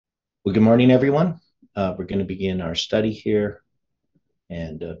Well, good morning, everyone. We're going to begin our study here.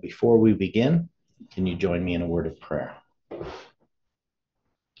 And before we begin, can you join me in a word of prayer?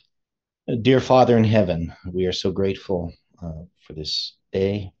 Dear Father in heaven, we are so grateful for this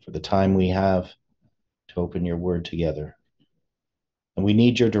day, for the time we have to open your word together. And we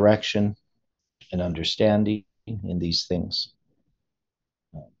need your direction and understanding in these things.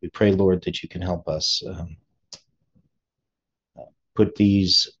 We pray, Lord, that you can help us put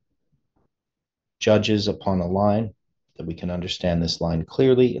these judges upon a line, that we can understand this line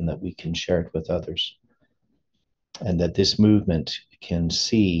clearly and that we can share it with others. And that this movement can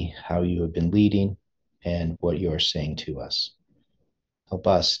see how you have been leading and what you are saying to us. Help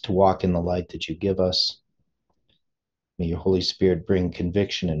us to walk in the light that you give us. May your Holy Spirit bring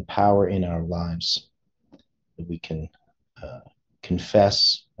conviction and power in our lives, that we can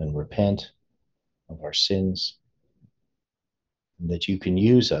confess and repent of our sins, and that you can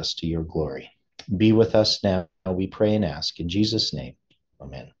use us to your glory. Be with us now, we pray and ask. In Jesus' name,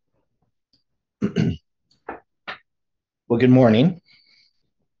 amen. Well, good morning.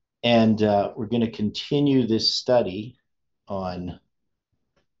 And we're going to continue this study on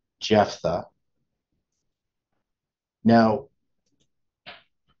Jephthah. Now,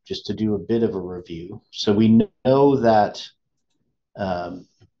 just to do a bit of a review. So we know that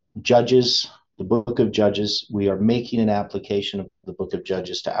Judges, the book of Judges, we are making an application of the book of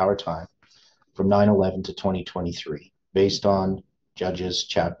Judges to our time from 9/11 to 2023, based on Judges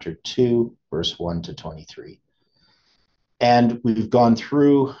chapter 2, verse 1 to 23. And we've gone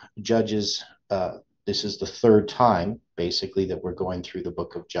through Judges. This is the third time, basically, that we're going through the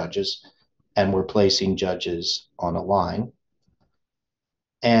book of Judges, and we're placing Judges on a line.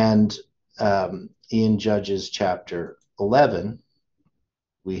 And in Judges chapter 11,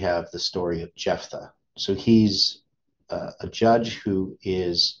 we have the story of Jephthah. So he's a judge who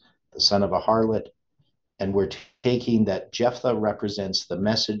is the son of a harlot, and we're taking that Jephthah represents the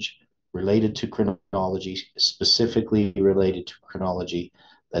message related to chronology, specifically related to chronology,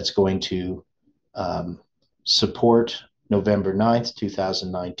 that's going to support November 9th,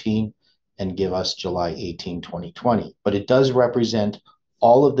 2019, and give us July 18, 2020. But it does represent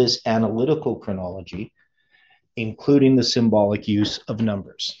all of this analytical chronology, including the symbolic use of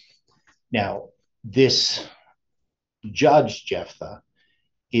numbers. Now, this judge, Jephthah,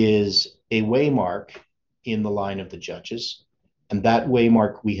 is a waymark in the line of the judges, and that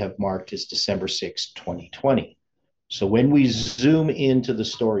waymark we have marked is December 6, 2020. So when we zoom into the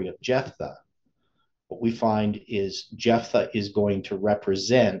story of Jephthah, what we find is Jephthah is going to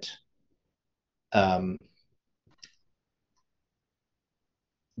represent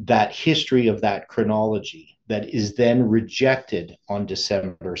that history of that chronology that is then rejected on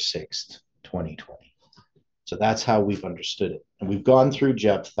December 6th, 2020. So that's how we've understood it. And we've gone through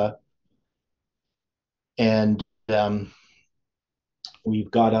Jephthah, and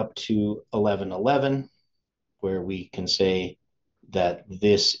we've got up to 11:11, where we can say that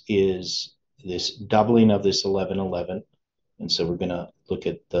this is this doubling of this 11:11. And so we're going to look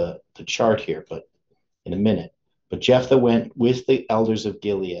at the chart here, but in a minute. But Jephthah went with the elders of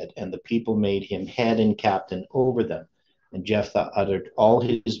Gilead, and the people made him head and captain over them. And Jephthah uttered all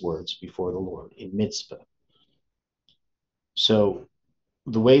his words before the Lord in Mizpah. So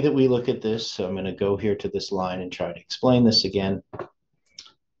the way that we look at this, so I'm going to go here to this line and try to explain this again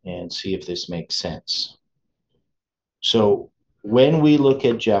and see if this makes sense. So when we look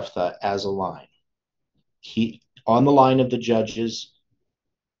at Jephthah as a line, he on the line of the judges,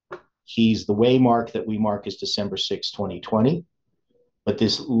 he's the waymark that we mark as December 6, 2020. But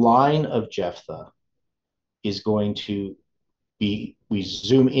this line of Jephthah is going to be, we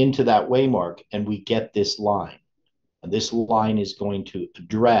zoom into that waymark and we get this line. And this line is going to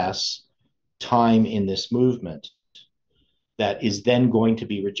address time in this movement that is then going to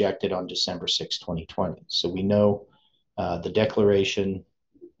be rejected on December 6, 2020. So we know the declaration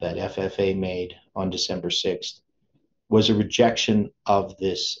that FFA made on December 6th was a rejection of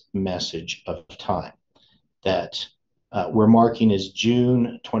this message of time that we're marking as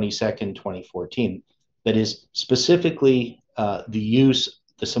June 22nd, 2014. That is specifically the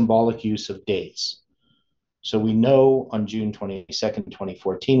symbolic use of dates. So we know on June 22nd,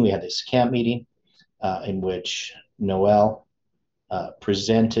 2014, we had this camp meeting in which Noel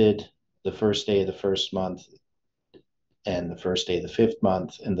presented the first day of the first month and the first day of the fifth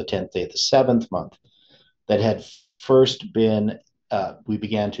month and the 10th day of the seventh month that had first been, we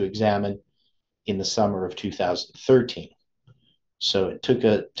began to examine in the summer of 2013. So it took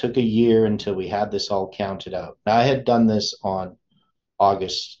a year until we had this all counted out. Now, I had done this on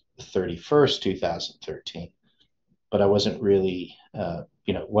August 31st, 2013, but I wasn't really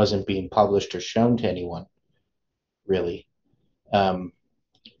it wasn't being published or shown to anyone, really.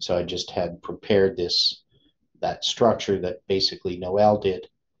 So I just had prepared that structure that basically Noel did.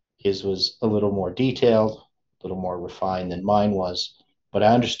 His was a little more detailed, a little more refined than mine was, but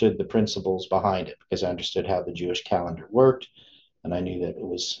I understood the principles behind it because I understood how the Jewish calendar worked, and I knew that it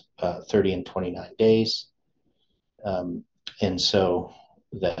was 30 and 29 days. And so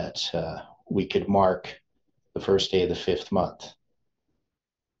that we could mark the first day of the fifth month.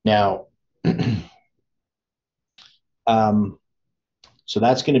 Now, so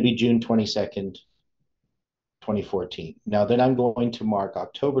that's going to be June 22nd, 2014. Now then I'm going to mark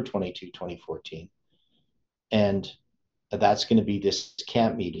October 22, 2014. And that's going to be this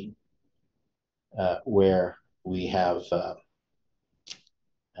camp meeting where we have,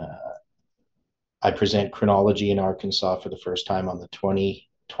 I present chronology in Arkansas for the first time on the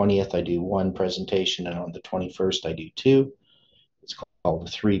 20th. I do one presentation, and on the 21st, I do two. It's called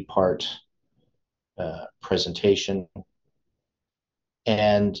the three-part presentation.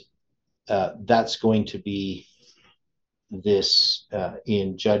 And that's going to be this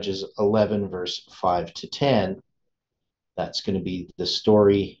in Judges 11, verse 5 to 10. That's going to be the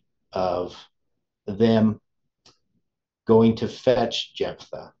story of them going to fetch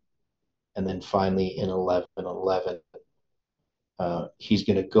Jephthah. And then finally in 11:11, he's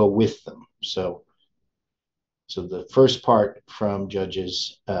going to go with them. So the first part from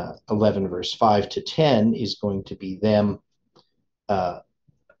Judges 11, verse 5 to 10 is going to be them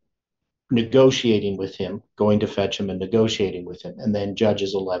negotiating with him, going to fetch him and negotiating with him. And then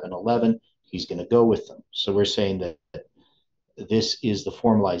Judges 11:11, he's going to go with them. So we're saying that this is the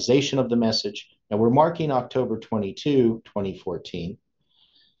formalization of the message. Now we're marking October 22, 2014.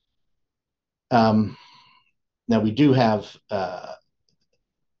 Now we do have, there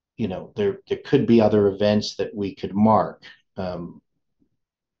could be other events that we could mark.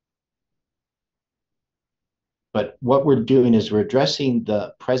 But what we're doing is we're addressing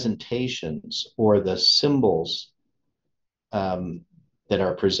the presentations or the symbols that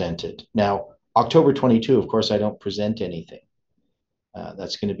are presented. Now, October 22, of course, I don't present anything.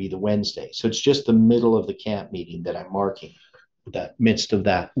 That's going to be the Wednesday. So it's just the middle of the camp meeting that I'm marking, that midst of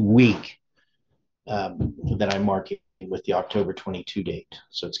that week that I'm marking with the October 22 date.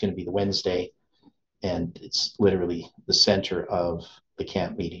 So it's going to be the Wednesday, and it's literally the center of the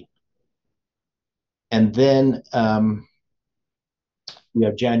camp meeting. And then we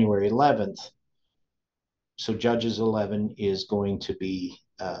have January 11th. So Judges 11 is going to be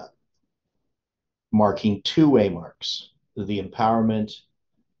marking two-way marks, the empowerment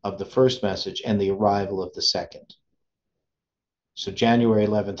of the first message and the arrival of the second. So January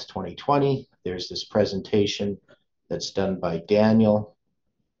 11th, 2020, there's this presentation that's done by Daniel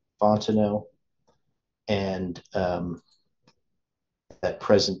Fontenot. And that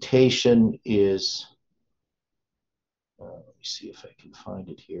presentation is, let me see if I can find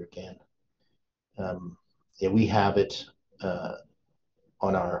it here again. Yeah, we have it on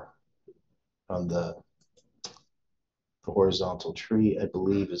the horizontal tree, I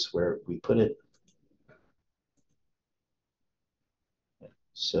believe is where we put it.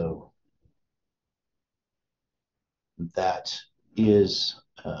 So that is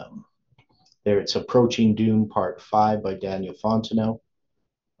there. It's Approaching Doom Part 5 by Daniel Fontenot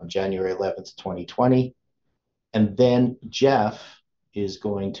on January 11th, 2020. And then Jeff is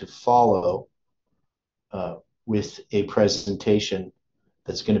going to follow with a presentation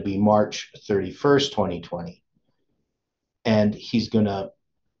that's going to be March 31st, 2020. And he's going to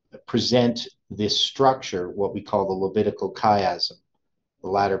present this structure, what we call the Levitical chiasm, the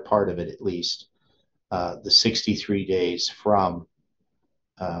latter part of it at least, the 63 days from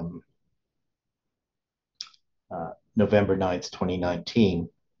November 9th, 2019,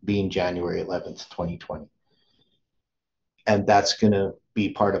 being January 11th, 2020. And that's going to be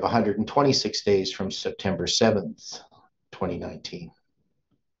part of 126 days from September 7th, 2019.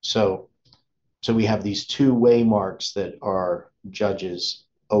 So we have these two-way marks that are Judges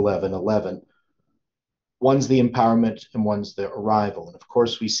 11:11. One's the empowerment and one's the arrival. And of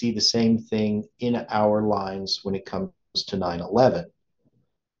course, we see the same thing in our lines when it comes to 9/11,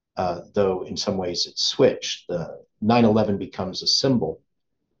 though in some ways it's switched. The 9/11 becomes a symbol,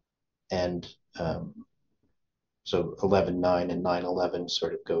 and so 11:9 and 9/11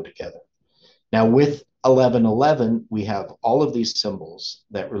 sort of go together. Now with 11:11, we have all of these symbols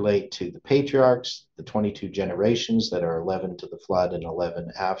that relate to the patriarchs, the 22 generations that are 11 to the flood and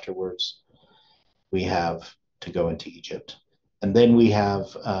 11 afterwards. We have to go into Egypt. And then we have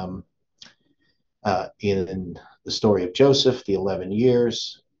in the story of Joseph, the 11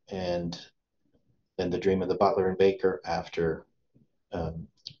 years, and then the dream of the butler and baker after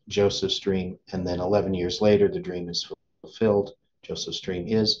Joseph's dream, and then 11 years later, the dream is fulfilled. Joseph's dream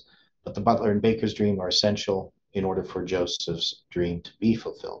is, but the butler and baker's dream are essential in order for Joseph's dream to be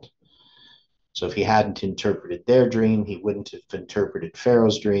fulfilled. So if he hadn't interpreted their dream, he wouldn't have interpreted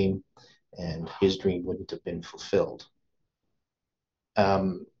Pharaoh's dream, and his dream wouldn't have been fulfilled.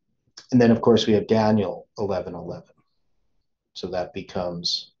 And then, of course, we have Daniel 11:11. So that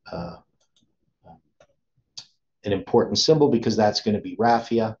becomes an important symbol because that's going to be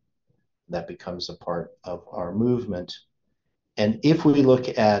Raphia. That becomes a part of our movement. And if we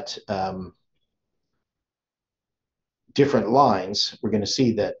look at different lines, we're going to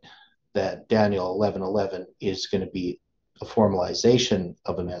see that Daniel 11:11 is going to be a formalization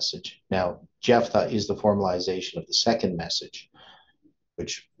of a message. Now, Jephthah is the formalization of the second message,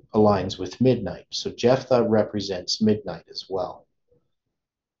 which aligns with midnight. So Jephthah represents midnight as well.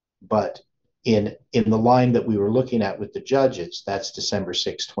 But in the line that we were looking at with the judges, that's December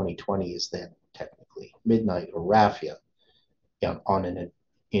 6, 2020 is then technically midnight or Raphia on an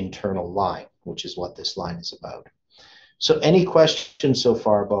internal line, which is what this line is about. So any questions so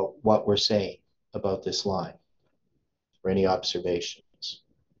far about what we're saying about this line? Or any observations?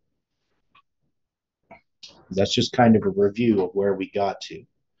 That's just kind of a review of where we got to.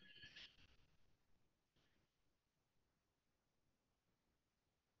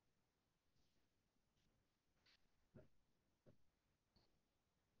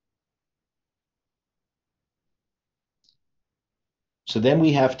 So then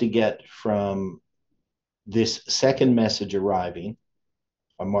we have to get from this second message arriving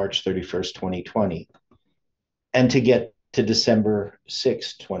on March 31st, 2020, and to get to December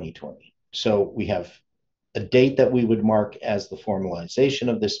 6th, 2020. So we have a date that we would mark as the formalization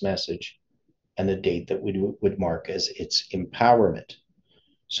of this message and the date that we would mark as its empowerment.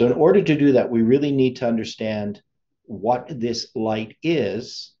 So in order to do that, we really need to understand what this light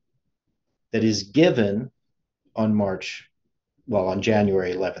is that is given on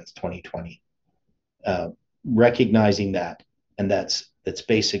January 11th, 2020, recognizing that. And that's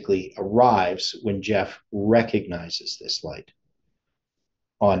basically arrives when Jeff recognizes this light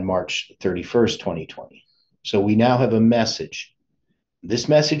on March 31st, 2020. So we now have a message. This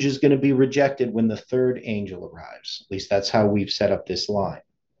message is going to be rejected when the third angel arrives. At least that's how we've set up this line.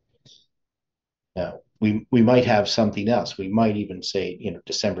 Now, we might have something else. We might even say,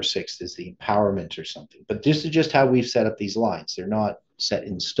 December 6th is the empowerment or something. But this is just how we've set up these lines. They're not set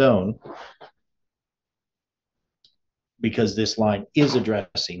in stone because this line is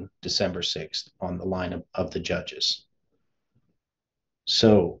addressing December 6th on the line of the judges.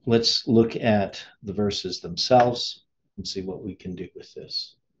 So let's look at the verses themselves and see what we can do with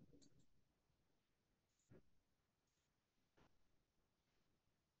this.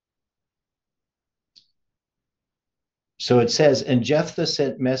 So it says, and Jephthah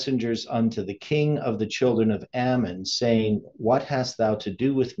sent messengers unto the king of the children of Ammon, saying, what hast thou to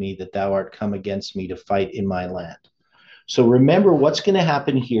do with me that thou art come against me to fight in my land? So remember, what's going to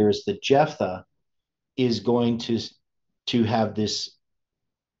happen here is that Jephthah is going to have this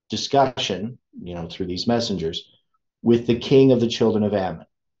discussion, through these messengers, with the king of the children of Ammon.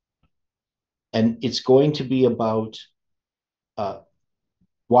 And it's going to be about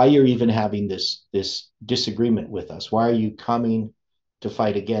why you're even having this disagreement with us. Why are you coming to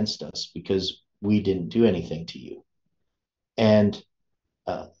fight against us? Because we didn't do anything to you. And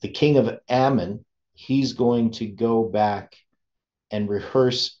the king of Ammon, he's going to go back and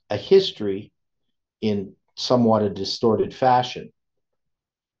rehearse a history in somewhat a distorted fashion.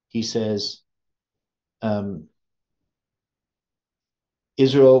 He says,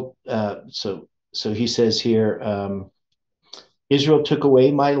 Israel, so he says here, Israel took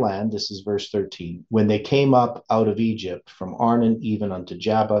away my land, this is verse 13, when they came up out of Egypt, from Arnon even unto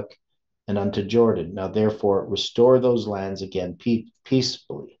Jabbok and unto Jordan. Now therefore restore those lands again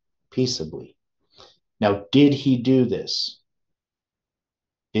peaceably. Now did he do this?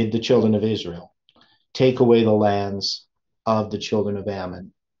 Did the children of Israel take away the lands of the children of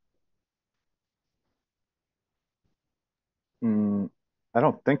Ammon? I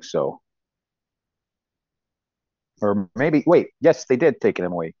don't think so. Or maybe, wait, yes, they did take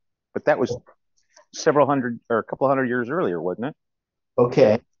them away, but that was several hundred or a couple hundred years earlier, wasn't it?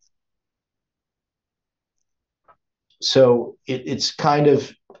 Okay. So it's kind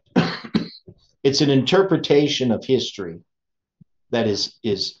of, it's an interpretation of history that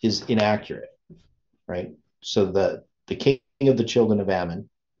is inaccurate, right? So the king of the children of Ammon,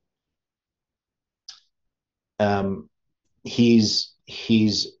 he's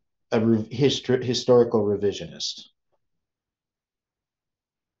a historical revisionist.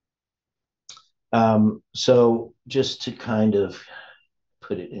 So just to kind of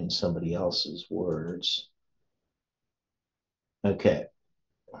put it in somebody else's words. Okay.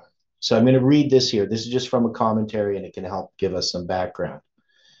 So I'm going to read this here. This is just from a commentary, and it can help give us some background.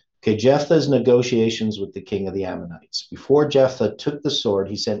 Okay, Jephthah's negotiations with the king of the Ammonites. Before Jephthah took the sword,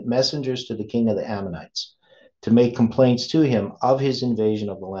 he sent messengers to the king of the Ammonites to make complaints to him of his invasion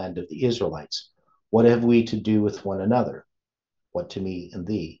of the land of the Israelites. What have we to do with one another? What to me and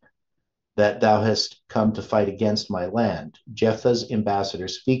thee? That thou hast come to fight against my land. Jephthah's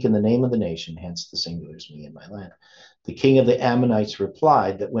ambassadors speak in the name of the nation, hence the singulars, me and my land. The king of the Ammonites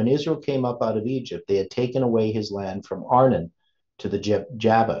replied that when Israel came up out of Egypt, they had taken away his land from Arnon to the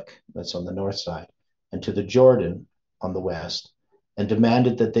Jabbok, that's on the north side, and to the Jordan on the west, and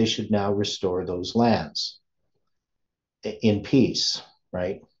demanded that they should now restore those lands in peace,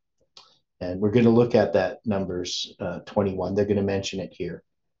 right? And we're going to look at that Numbers 21. They're going to mention it here.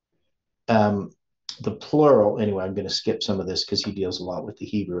 The plural, anyway, I'm going to skip some of this because he deals a lot with the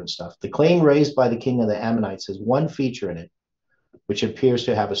Hebrew and stuff. The claim raised by the king of the Ammonites has one feature in it, which appears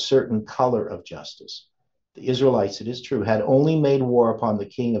to have a certain color of justice. The Israelites, it is true, had only made war upon the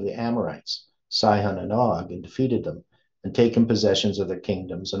king of the Amorites, Sihon and Og, and defeated them, and taken possessions of their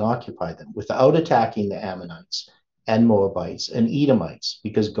kingdoms and occupied them, without attacking the Ammonites and Moabites and Edomites,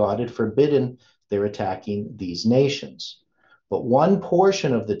 because God had forbidden their attacking these nations. But one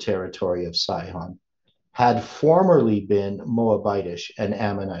portion of the territory of Sihon had formerly been Moabitish and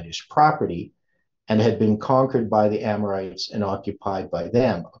Ammonitish property, and had been conquered by the Amorites and occupied by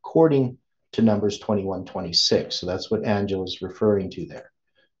them, according to Numbers 21:26. So that's what Angela is referring to there.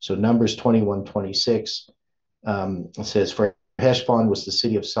 So Numbers 21:26 says, for Heshbon was the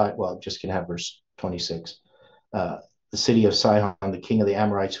city of Sihon. Well, I'm just going to have verse 26. The city of Sihon, the king of the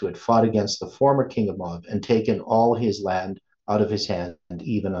Amorites, who had fought against the former king of Moab and taken all his land out of his hand,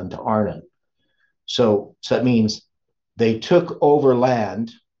 even unto Arnon. So that means they took over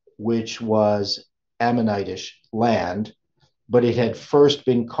land, which was Ammonitish land, but it had first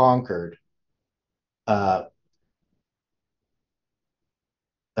been conquered by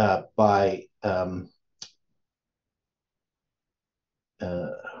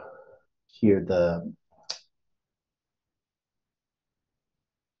here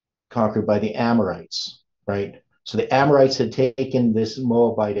conquered by the Amorites, right? So the Amorites had taken this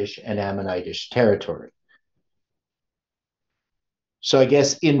Moabitish and Ammonitish territory. So I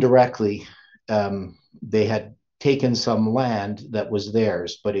guess indirectly, they had taken some land that was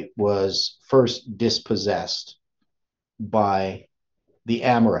theirs, but it was first dispossessed by the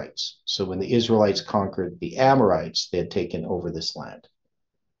Amorites. So when the Israelites conquered the Amorites, they had taken over this land.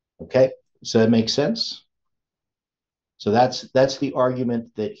 Okay, so that makes sense? So that's the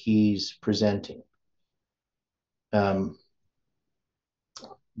argument that he's presenting. But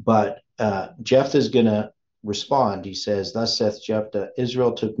Jephthah is going to respond. He says, thus saith Jephthah,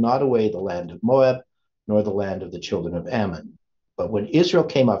 Israel took not away the land of Moab, nor the land of the children of Ammon. But when Israel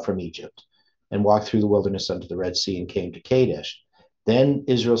came up from Egypt and walked through the wilderness unto the Red Sea and came to Kadesh, then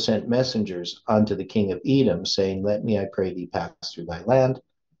Israel sent messengers unto the king of Edom, saying, let me, I pray thee, pass through thy land.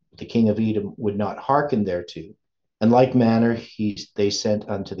 But the king of Edom would not hearken thereto. In like manner they sent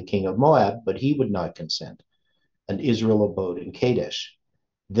unto the king of Moab, but he would not consent. And Israel abode in Kadesh.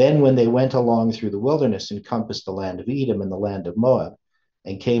 Then when they went along through the wilderness, encompassed the land of Edom and the land of Moab,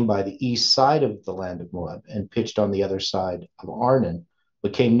 and came by the east side of the land of Moab, and pitched on the other side of Arnon,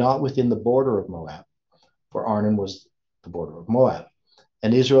 but came not within the border of Moab, for Arnon was the border of Moab.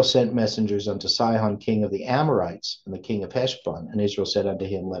 And Israel sent messengers unto Sihon, king of the Amorites, and the king of Heshbon. And Israel said unto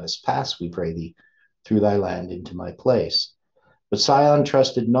him, let us pass, we pray thee, through thy land into my place. But Sihon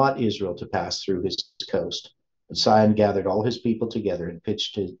trusted not Israel to pass through his coast. And Sihon gathered all his people together and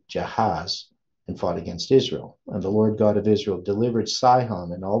pitched to Jahaz and fought against Israel. And the Lord God of Israel delivered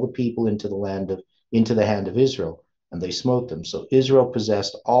Sihon and all the people into the hand of Israel, and they smote them. So Israel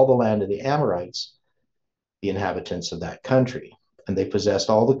possessed all the land of the Amorites, the inhabitants of that country. And they possessed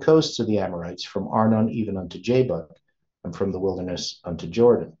all the coasts of the Amorites, from Arnon even unto Jabbok, and from the wilderness unto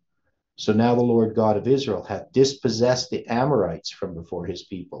Jordan. So now the Lord God of Israel hath dispossessed the Amorites from before his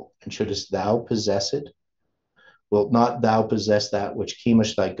people. And shouldest thou possess it? Wilt not thou possess that which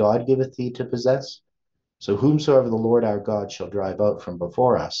Chemosh thy God giveth thee to possess? So whomsoever the Lord our God shall drive out from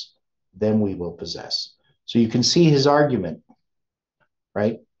before us, them we will possess. So you can see his argument,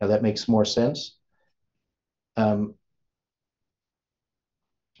 right? Now that makes more sense. So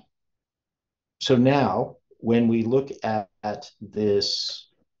now, when we look at this,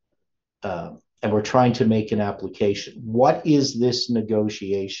 and we're trying to make an application, what is this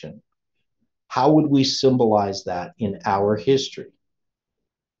negotiation? How would we symbolize that in our history?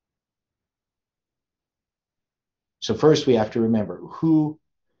 So first we have to remember, who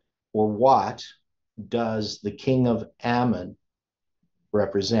or what does the king of Ammon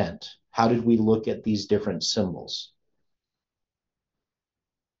represent? How did we look at these different symbols?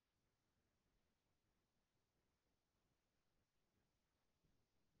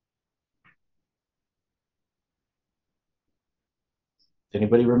 Does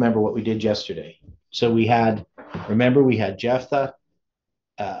anybody remember what we did yesterday? So we had, remember, we had Jephthah.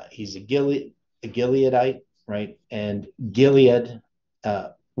 He's a Gileadite, right? And Gilead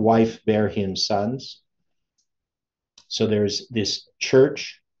wife bear him sons. So there's this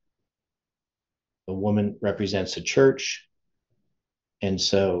church. The woman represents a church, and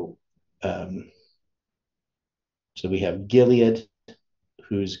so we have Gilead,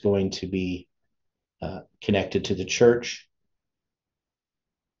 who's going to be connected to the church.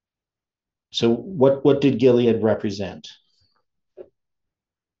 So what did Gilead represent?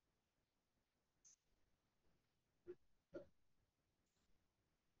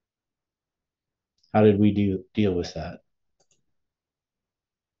 How did we deal with that?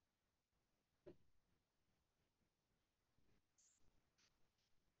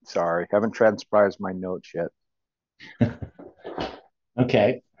 Sorry, haven't transcribed my notes yet.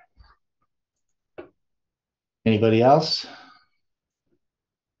 Okay. Anybody else?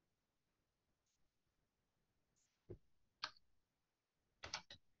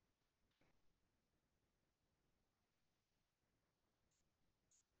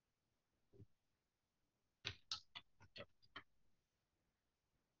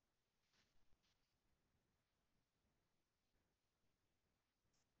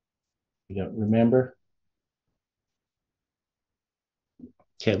 You don't remember?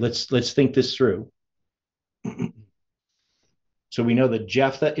 Okay, let's think this through. So we know that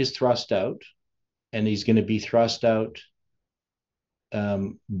Jephthah is thrust out, and he's going to be thrust out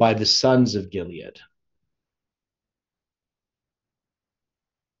by the sons of Gilead.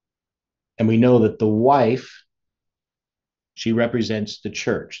 And we know that the wife, she represents the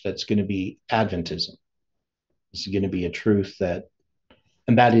church. That's going to be Adventism. This is going to be a truth that,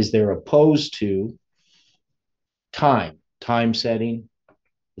 and that is they're opposed to time setting,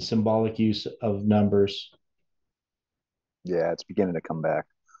 the symbolic use of numbers. Yeah, it's beginning to come back.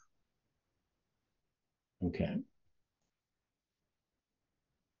 Okay.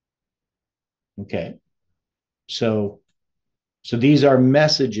 Okay. So these are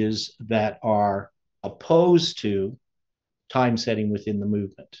messages that are opposed to time setting within the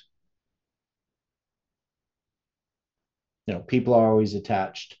movement. You know, people are always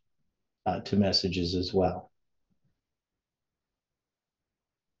attached to messages as well.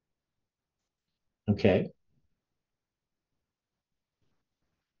 Okay.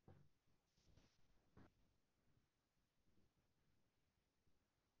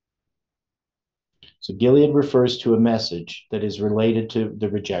 So Gilead refers to a message that is related to the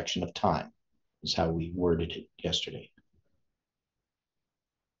rejection of time, is how we worded it yesterday.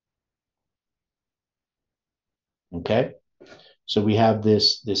 Okay. So we have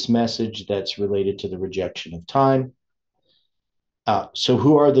this message that's related to the rejection of time. So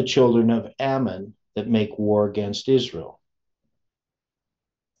who are the children of Ammon that make war against Israel?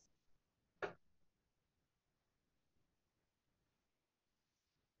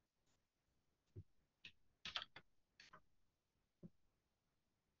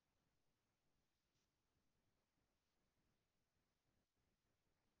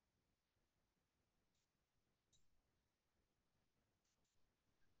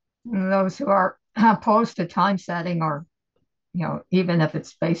 Those who are opposed to time setting, or even if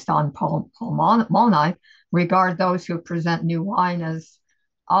it's based on Pulmonite, regard those who present new wine as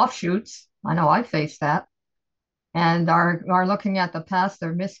offshoots. I know I faced that, and are looking at the past.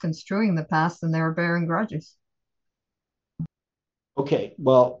 They're misconstruing the past, and they're bearing grudges. Okay,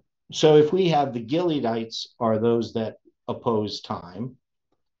 well, so if we have the Gileadites are those that oppose time,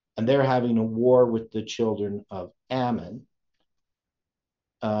 and they're having a war with the children of Ammon,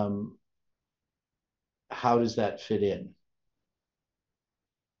 how does that fit in?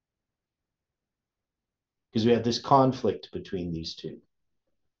 Because we have this conflict between these two.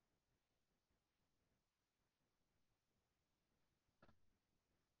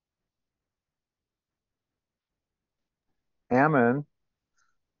 Ammon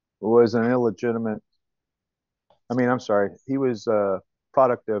was an illegitimate. I mean, I'm sorry. He was a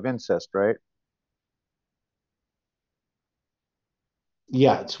product of incest, right?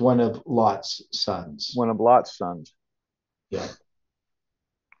 Yeah, it's one of Lot's sons. One of Lot's sons. Yeah.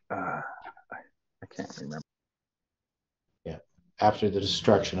 I can't remember. Yeah, after the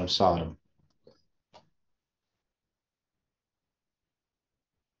destruction of Sodom.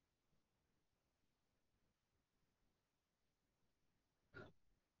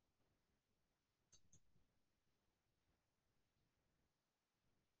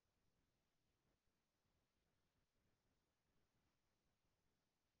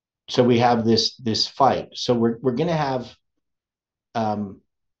 so we have this fight. So we're going to have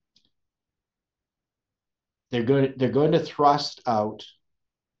they're going to thrust out,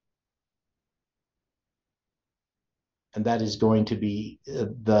 and that is going to be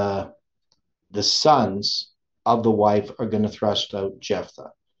the sons of the wife are going to thrust out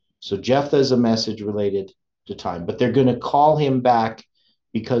Jephthah. So Jephthah is a message related to time, but they're going to call him back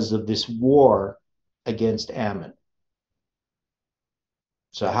because of this war against Ammon.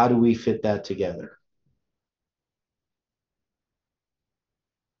 So how do we fit that together?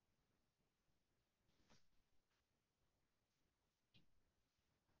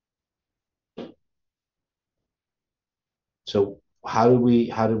 So how do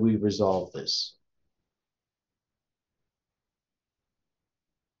we resolve this?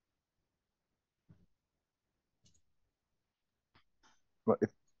 Well,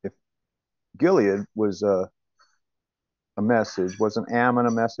 if Gilead was a message, wasn't Ammon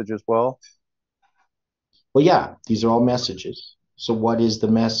a message as well? Well, yeah, these are all messages. So what is the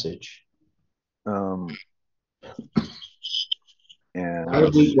message? And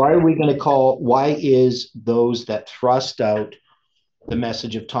why is those that thrust out the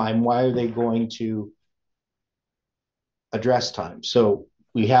message of time, why are they going to address time? So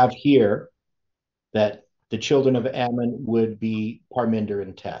we have here that the children of Ammon would be Parminder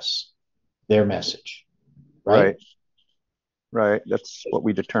and Tess, their message, right? Right. That's what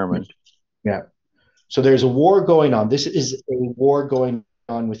we determined. Yeah. So there's a war going on. This is a war going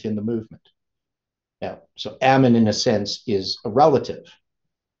on within the movement. Now, so Ammon, in a sense, is a relative.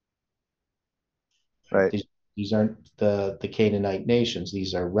 Right. These aren't the Canaanite nations.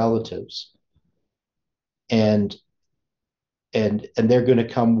 These are relatives. And they're going to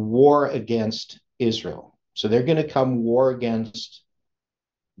come war against Israel. So they're going to come war against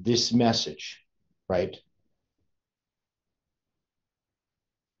this message, right?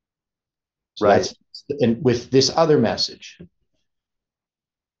 So right. And with this other message.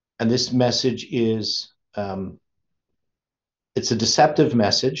 And this message is, it's a deceptive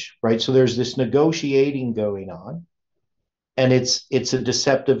message, right? So there's this negotiating going on, and it's a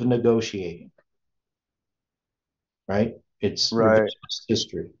deceptive negotiating, right? It's right.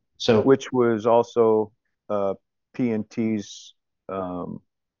 history. So which was also P&T's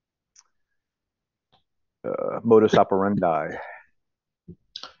modus operandi.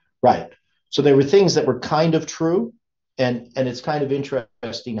 Right. So there were things that were kind of true, and it's kind of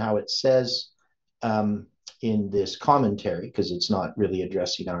interesting how it says in this commentary, because it's not really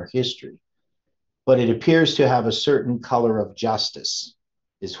addressing our history, but it appears to have a certain color of justice,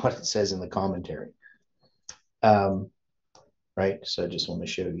 is what it says in the commentary. Right. So I just want to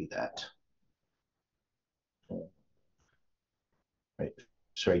show you that. Right.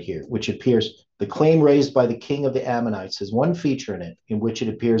 It's right here, which appears, the claim raised by the king of the Ammonites has one feature in it in which it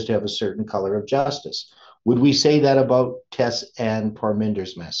appears to have a certain color of justice. Would we say that about Tess and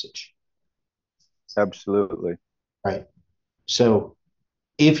Parminder's message? Absolutely. Right. So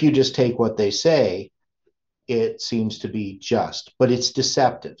if you just take what they say, it seems to be just, but it's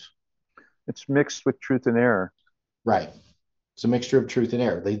deceptive. It's mixed with truth and error. Right. It's a mixture of truth and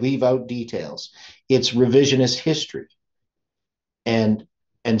error. They leave out details. It's revisionist history. And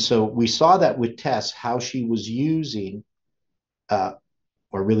so we saw that with Tess, how she was using or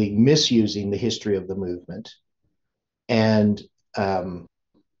really misusing the history of the movement and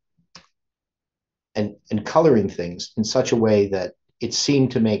coloring things in such a way that it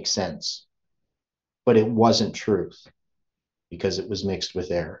seemed to make sense, but it wasn't truth because it was mixed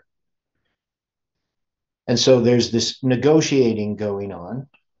with error. And so there's this negotiating going on,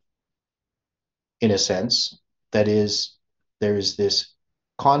 in a sense, that is, there's this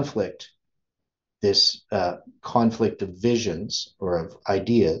conflict, conflict of visions or of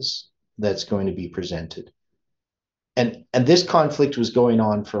ideas that's going to be presented. And this conflict was going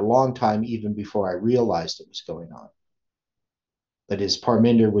on for a long time, even before I realized it was going on. That is,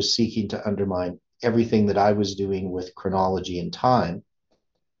 Parminder was seeking to undermine everything that I was doing with chronology and time.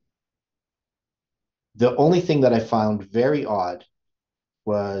 The only thing that I found very odd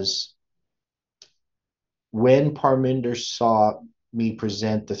was when Parminder saw me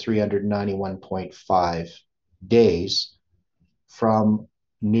present the 391.5 days from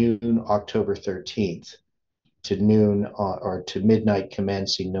noon October 13th to noon or to midnight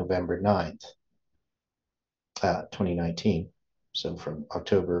commencing November 9th, 2019. So from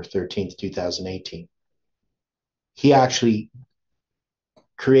October 13th, 2018. He actually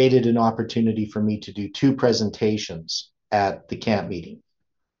created an opportunity for me to do 2 presentations at the camp meeting,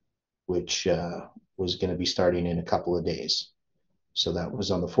 which was going to be starting in a couple of days. So that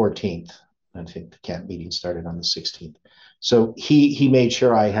was on the 14th I think the camp meeting started on the 16th. So he made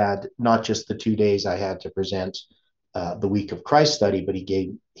sure I had not just the 2 days I had to present the week of Christ study, but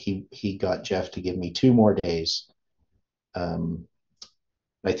he got Jeff to give me 2 more days.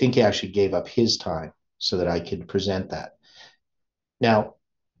 I think he actually gave up his time so that I could present that. Now,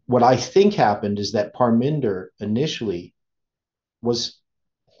 what I think happened is that Parminder initially was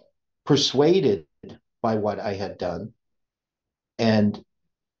persuaded by what I had done, and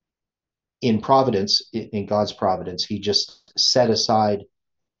in providence, in God's providence, he just set aside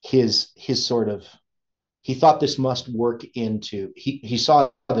his sort of, he thought this must work into, he saw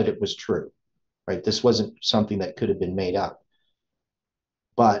that it was true, right? This wasn't something that could have been made up.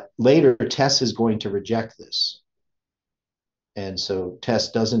 But later, Tess is going to reject this. And so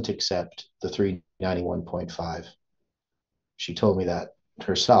Tess doesn't accept the 391.5. She told me that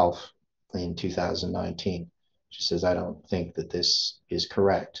herself in 2019. She says, I don't think that this is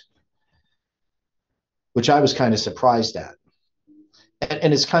correct, which I was kind of surprised at.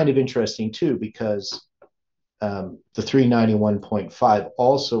 And it's kind of interesting too, because the 391.5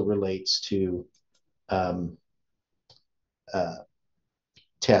 also relates to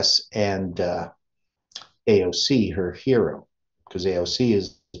Tess and AOC, her hero, because AOC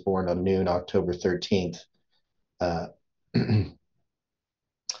is born on noon, October 13th,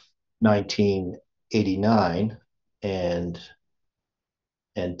 1989, and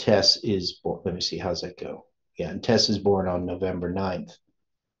Tess is born, let me see, how's that go? Yeah, and Tess is born on November 9th,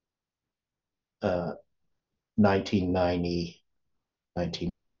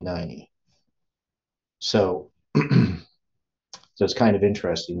 1990. So, so it's kind of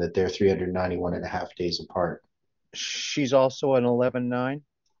interesting that they're 391 and a half days apart. She's also an 11-9.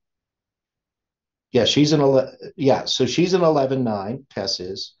 Yeah, so she's an 11-9, Tess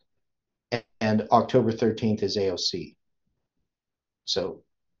is, and October 13th is AOC. So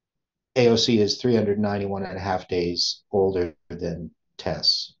AOC is 391 and a half days older than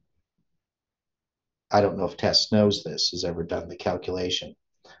Tess. I don't know if Tess knows this, has ever done the calculation,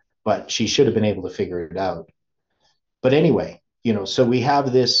 but she should have been able to figure it out. But anyway, so we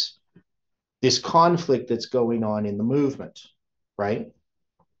have this conflict that's going on in the movement, right?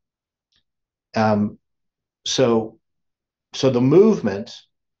 So the movement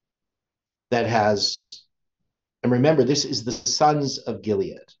that has, and remember, this is the sons of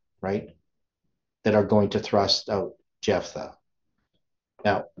Gilead, right? That are going to thrust out Jephthah.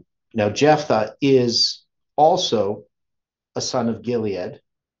 Now Jephthah is also a son of Gilead,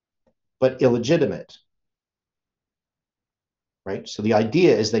 but illegitimate, right? So the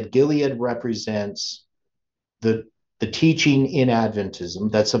idea is that Gilead represents the teaching in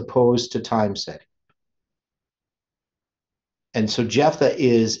Adventism that's opposed to time setting. And so Jephthah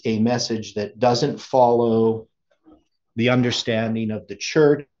is a message that doesn't follow the understanding of the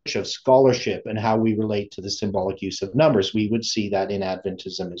church, of scholarship, and how we relate to the symbolic use of numbers. We would see that in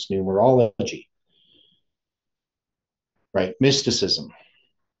Adventism as numerology, right? Mysticism.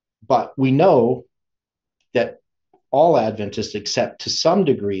 But we know that all Adventists accept to some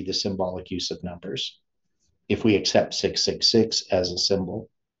degree the symbolic use of numbers, if we accept 666 as a symbol,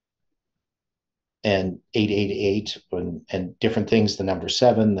 and 888 and different things, the number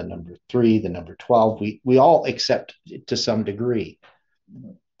 7, the number 3, the number 12, we all accept it to some degree.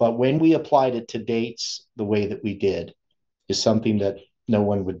 But when we applied it to dates the way that we did, is something that no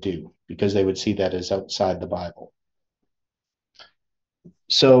one would do, because they would see that as outside the Bible.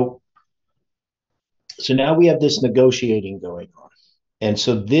 So now we have this negotiating going on. And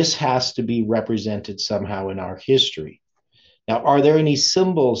so this has to be represented somehow in our history. Now, are there any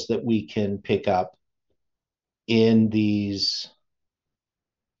symbols that we can pick up in these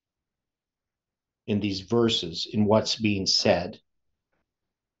verses, in what's being said,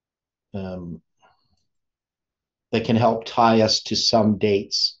 that can help tie us to some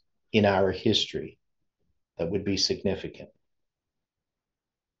dates in our history that would be significant?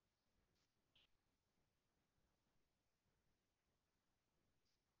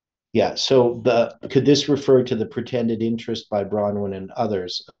 Yeah, so could this refer to the pretended interest by Bronwyn and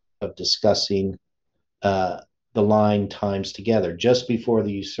others of discussing the line times together just before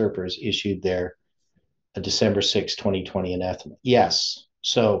the usurpers issued their December 6, 2020 anathema? Yes.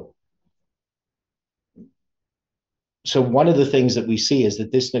 So one of the things that we see is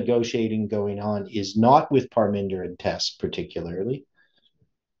that this negotiating going on is not with Parminder and Tess particularly.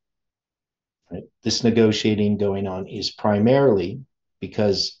 Right? This negotiating going on is primarily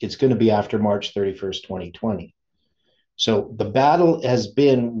because it's going to be after March 31st, 2020. So the battle has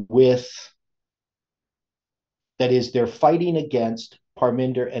been with, that is, they're fighting against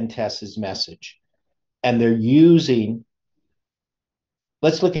Parminder and Tess's message. And they're using,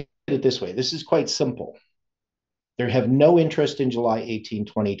 let's look it this way. This is quite simple. They have no interest in July 18,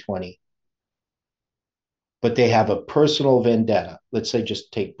 2020, but they have a personal vendetta. Let's say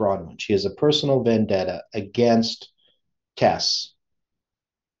just take Bronwyn. She has a personal vendetta against Tess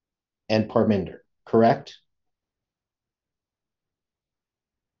and Parminder, correct?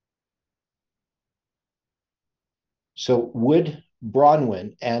 So would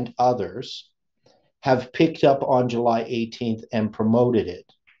Bronwyn and others have picked up on July 18th and promoted it,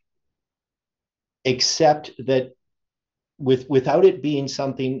 except that without it being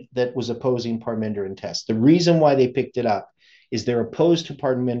something that was opposing Parminder and Tess? The reason why they picked it up is they're opposed to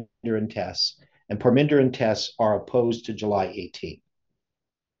Parminder and Tess, and Parminder and Tess are opposed to July 18th.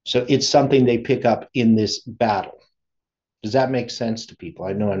 So it's something they pick up in this battle. Does that make sense to people?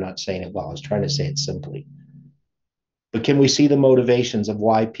 I know I'm not saying it well. I was trying to say it simply. But can we see the motivations of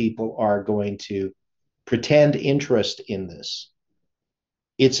why people are going to pretend interest in this?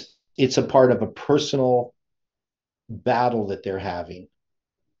 It's a part of a personal battle that they're having.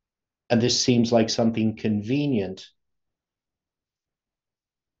 And this seems like something convenient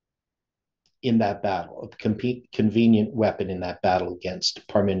in that battle, a convenient weapon in that battle against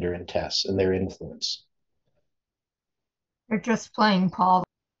Parminder and Tess and their influence. They're just playing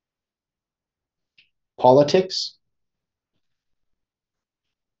Politics?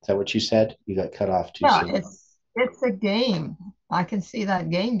 Is that what you said? You got cut off too soon. It's a game. I can see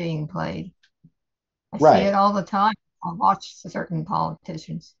that game being played. I Right. see it all the time. I watch certain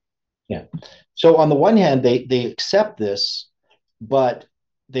politicians. Yeah. So on the one hand, they accept this, but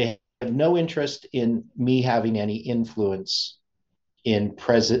they have no interest in me having any influence in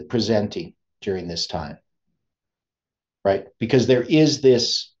presenting during this time, right? Because there is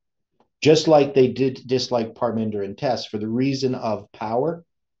this, just like they did dislike Parminder and Tess for the reason of power,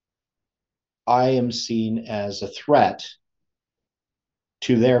 I am seen as a threat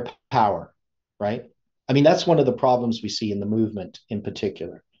to their power, right? I mean, that's one of the problems we see in the movement in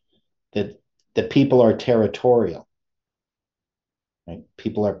particular, that people are territorial, right?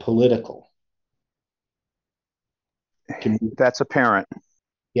 People are political. That's apparent.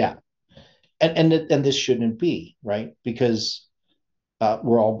 Yeah. And this shouldn't be, right? Because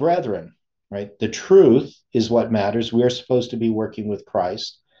we're all brethren, right? The truth is what matters. We're supposed to be working with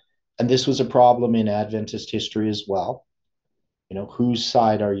Christ. And this was a problem in Adventist history as well. You know, whose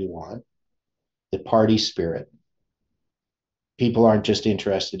side are you on? The party spirit. People aren't just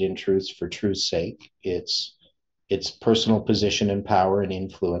interested in truth for truth's sake. It's personal position and power and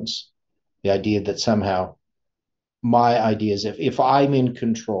influence. The idea that somehow my idea is if I'm in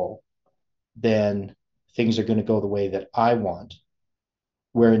control, then things are going to go the way that I want.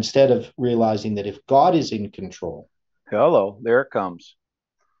 Where instead of realizing that if God is in control, hello, there it comes.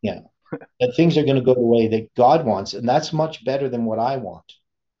 Yeah, that things are going to go the way that God wants, and that's much better than what I want.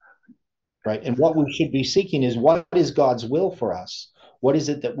 Right. And what we should be seeking is, what is God's will for us? What is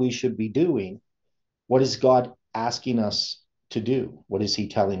it that we should be doing? What is God asking us to do? What is he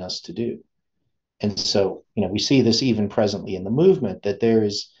telling us to do? And so, you know, we see this even presently in the movement, that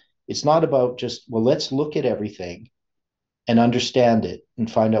it's not about just, well, let's look at everything and understand it and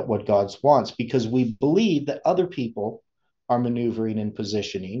find out what God wants, because we believe that other people are maneuvering and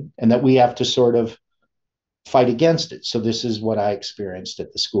positioning and that we have to sort of fight against it. So this is what I experienced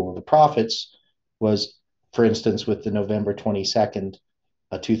at the School of the Prophets was, for instance, with the November 22nd,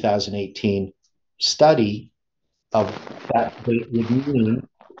 2018 study of that date would mean,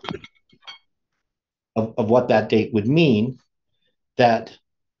 of what that date would mean, that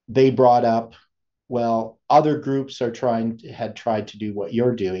they brought up, well, other groups had tried to do what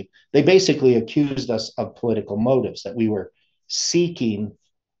you're doing. They basically accused us of political motives, that we were seeking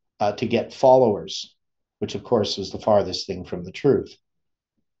to get followers, which of course was the farthest thing from the truth.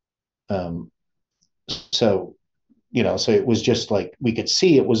 So it was just like, we could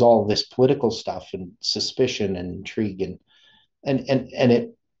see it was all this political stuff and suspicion and intrigue, and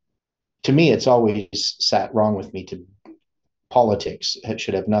it, to me, it's always sat wrong with me to politics. It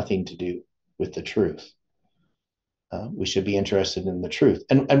should have nothing to do with the truth. We should be interested in the truth,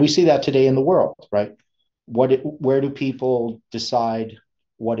 and we see that today in the world, right? Where do people decide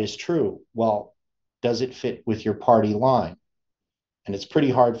what is true? Well, does it fit with your party line? And it's pretty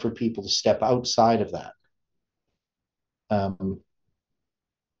hard for people to step outside of that.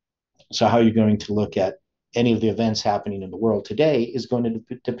 So how you're going to look at any of the events happening in the world today is going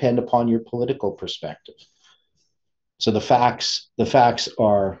to depend upon your political perspective. So the facts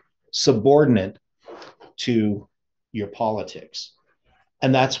are subordinate to your politics.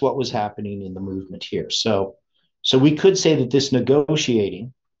 And that's what was happening in the movement here. So we could say that this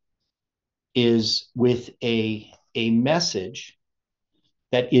negotiating is with a message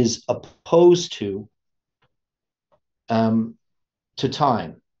that is opposed to time,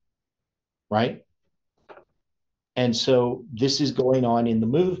 right? And so this is going on in the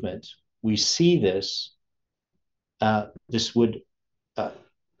movement. We see this. This would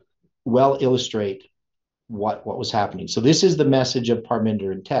well illustrate what was happening. So this is the message of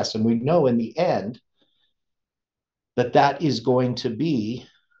Parminder and Tess, and we know in the end that is going to be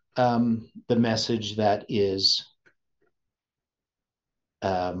the message that is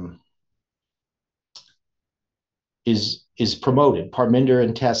promoted. Parminder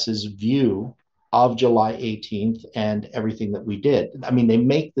and Tess's view of July 18th and everything that we did. I mean, they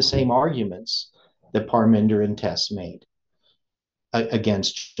make the same arguments that Parminder and Tess made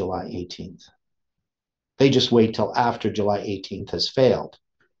against July 18th. They just wait till after July 18th has failed.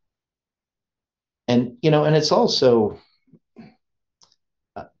 And, and it's also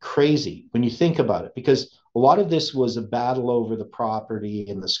crazy when you think about it, because a lot of this was a battle over the property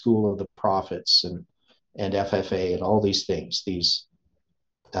and the school of the prophets and FFA and all these things,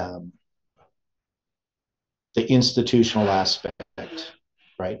 the institutional aspect,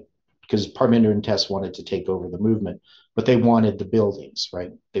 right? Because Parminder and Tess wanted to take over the movement, but they wanted the buildings,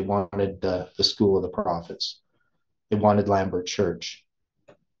 right? They wanted the school of the prophets. They wanted Lambert Church.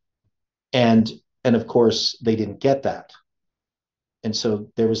 And of course, they didn't get that. And so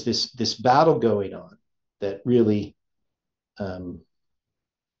there was this battle going on that really, in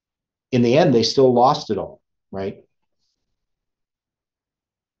the end, they still lost it all, right?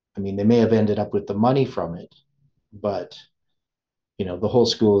 I mean, they may have ended up with the money from it, but, the whole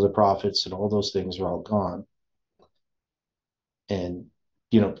school of the prophets and all those things are all gone. And,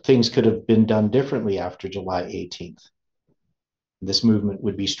 things could have been done differently after July 18th. This movement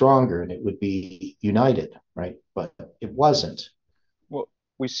would be stronger and it would be united, right? But it wasn't. Well,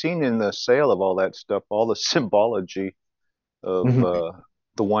 we've seen in the sale of all that stuff, all the symbology of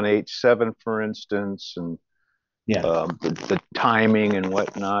the 187, for instance, and the timing and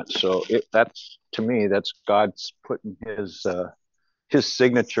whatnot. So that's, to me, that's God's putting his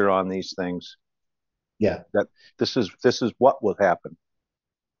signature on these things. Yeah, that this is what will happen.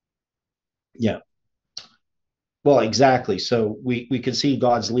 Yeah. Well, exactly. So we can see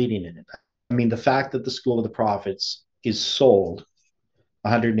God's leading in it. I mean, the fact that the school of the prophets is sold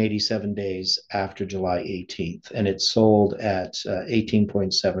 187 days after July 18th, and it's sold at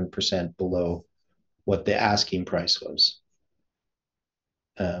 18.7% below what the asking price was.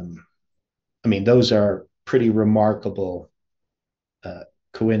 I mean, those are pretty remarkable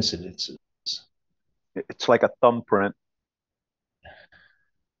coincidences. It's like a thumbprint.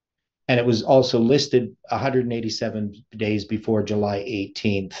 And it was also listed 187 days before July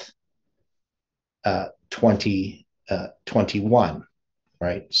 18th, 2021,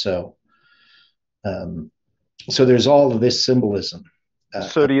 right? So there's all of this symbolism.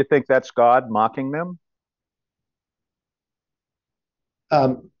 So do you think that's God mocking them?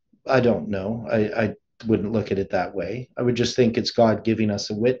 I don't know. I wouldn't look at it that way. I would just think it's God giving us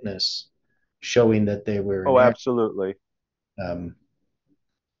a witness, showing that they were. Oh, absolutely.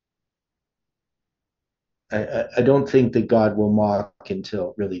 I don't think that God will mock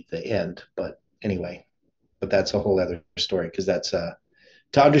until really the end, but anyway, that's a whole other story, because that's to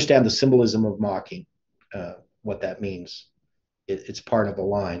understand the symbolism of mocking, what that means. It's part of a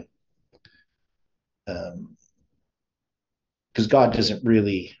line. Because God doesn't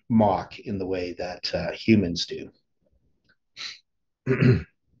really mock in the way that humans do.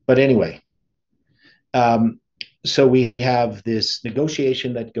 But anyway, so we have this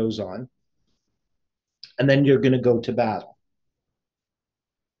negotiation that goes on, and then you're going to go to battle.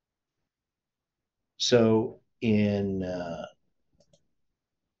 So in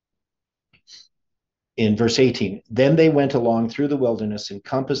verse 18, then they went along through the wilderness,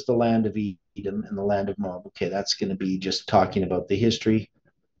 encompassed the land of Edom and the land of Moab. Okay, that's going to be just talking about the history.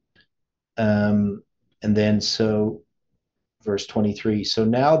 And then so verse 23, so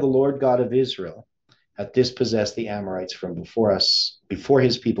now the Lord God of Israel hath dispossessed the Amorites from before us, before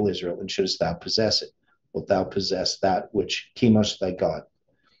his people Israel, and shouldest thou possess it? Wilt thou possess that which Chemosh thy God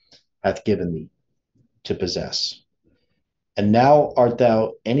hath given thee to possess? And now art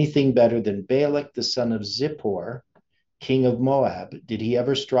thou anything better than Balak the son of Zippor, king of Moab? Did he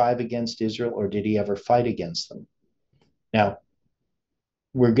ever strive against Israel, or did he ever fight against them? Now,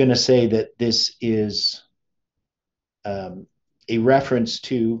 we're going to say that this is a reference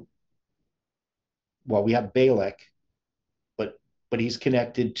to, well, we have Balak, but he's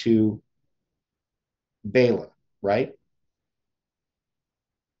connected to Balaam, right?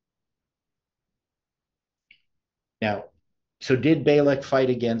 Now, so did Balak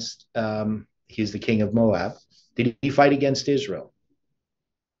fight against, he's the king of Moab. Did he fight against Israel?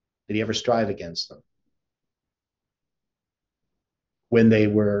 Did he ever strive against them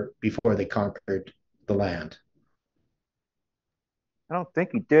before they conquered the land? I don't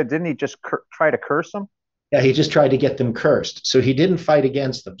think he did. Didn't he just try to curse them? Yeah, he just tried to get them cursed. So he didn't fight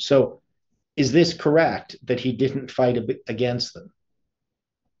against them. So is this correct that he didn't fight against them?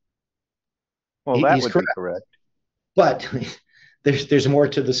 Well, that would be correct. But there's more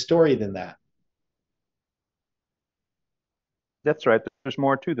to the story than that. That's right. There's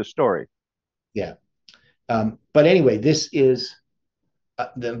more to the story. Yeah. But anyway, this is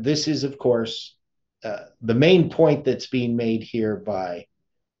of course the main point that's being made here by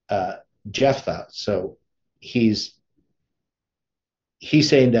Jephthah. So he's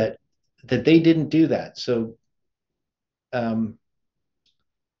saying that they didn't do that. So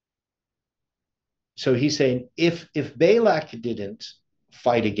he's saying if Balak didn't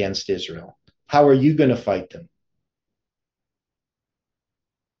fight against Israel, how are you going to fight them?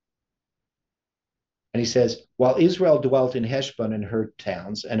 And he says, while Israel dwelt in Heshbon and her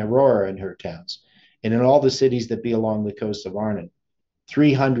towns, and Aurora and her towns, and in all the cities that be along the coast of Arnon,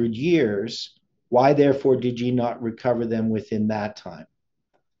 300 years, why therefore did ye not recover them within that time?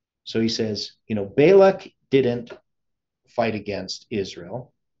 So he says, Balak didn't fight against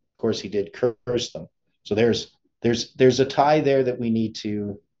Israel. Of course, he did curse them. So there's a tie there that we need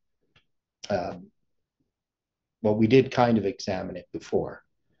to, we did kind of examine it before.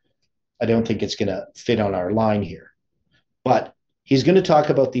 I don't think it's going to fit on our line here. But he's going to talk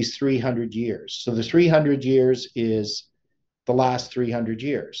about these 300 years. So the 300 years is the last 300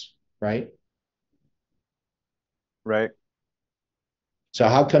 years, right? Right. So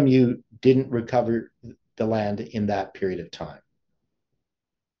how come you didn't recover the land in that period of time?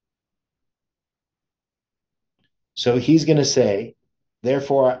 So he's going to say,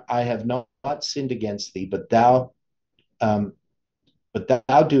 therefore I have not sinned against thee, but thou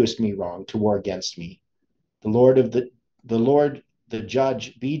doest me wrong to war against me. The Lord the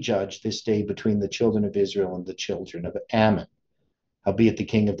judge be judge this day between the children of Israel and the children of Ammon. Howbeit the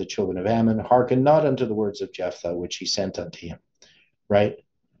king of the children of Ammon hearkened not unto the words of Jephthah, which he sent unto him. Right?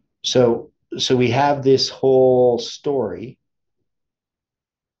 So we have this whole story.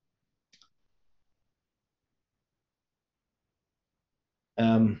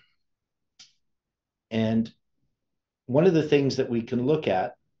 And one of the things that we can look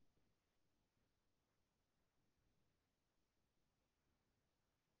at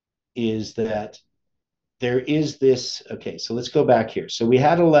is that there is this, okay, so let's go back here. So we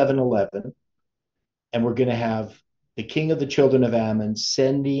had 11:11, and we're going to have the king of the children of Ammon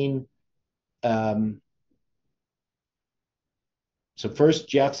sending, so first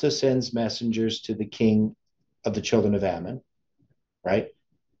Jephthah sends messengers to the king of the children of Ammon, right?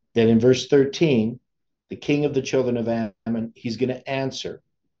 Then in verse 13, the king of the children of Ammon, he's going to answer,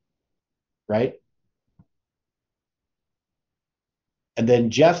 right? And then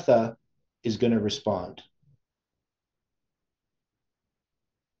Jephthah is going to respond.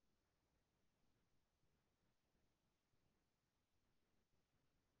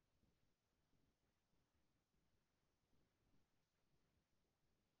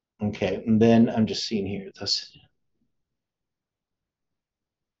 Okay, and then I'm just seeing here this.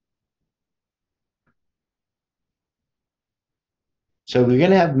 So we're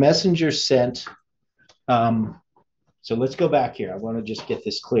going to have messengers sent. So let's go back here. I want to just get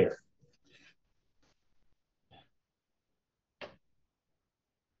this clear.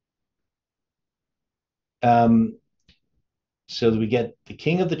 So we get the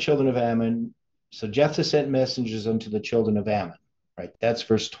king of the children of Ammon. So Jephthah sent messengers unto the children of Ammon, right? That's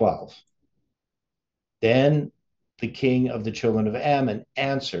verse 12. Then the king of the children of Ammon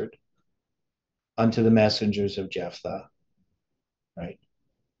answered unto the messengers of Jephthah, right?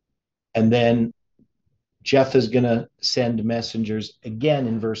 And then Jephthah is going to send messengers again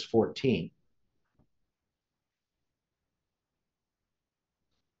in verse 14.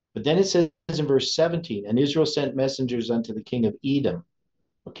 But then it says in verse 17, and Israel sent messengers unto the king of Edom.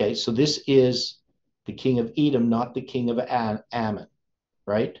 Okay, so this is the king of Edom, not the king of Ammon,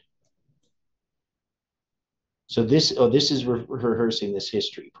 right? So this is rehearsing this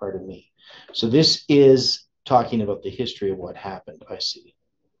history, pardon me. So this is talking about the history of what happened, I see.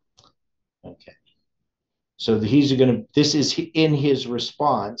 Okay. So this is in his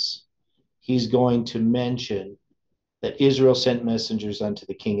response, he's going to mention that Israel sent messengers unto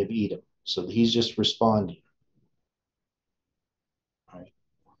the king of Edom. So he's just responding. All right.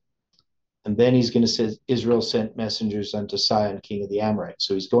 And then he's going to say Israel sent messengers unto Sihon, king of the Amorites.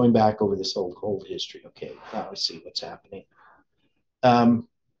 So he's going back over this old history. Okay, now I see what's happening.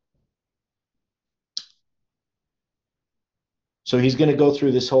 So he's going to go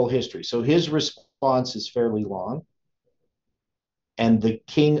through this whole history. So his response is fairly long. And the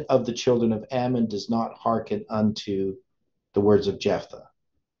king of the children of Ammon does not hearken unto the words of Jephthah.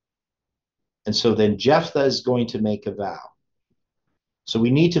 And so then Jephthah is going to make a vow. So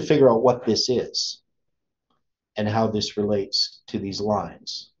we need to figure out what this is and how this relates to these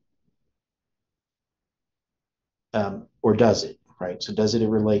lines. Or does it, right? So does it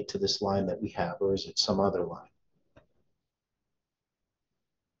relate to this line that we have, or is it some other line?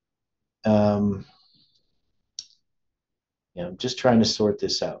 Yeah, I'm just trying to sort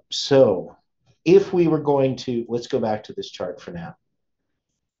this out. So if we were going to, let's go back to this chart for now.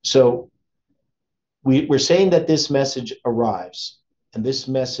 So we're saying that this message arrives, and this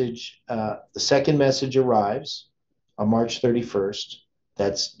message, the second message arrives on March 31st.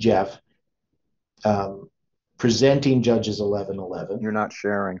 That's Jeff presenting Judges 11:11. You're not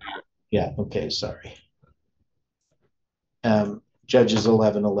sharing. Yeah, okay, sorry. Judges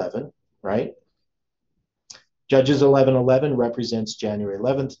 11:11, right? Judges 11:11 represents January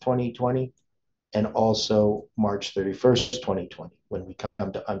 11th, 2020, and also March 31st, 2020, when we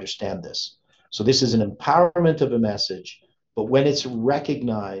come to understand this. So this is an empowerment of a message, but when it's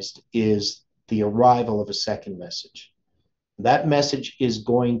recognized is the arrival of a second message. That message is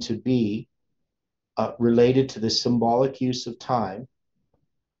going to be related to the symbolic use of time,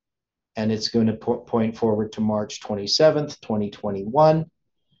 and it's going to point forward to March 27th, 2021.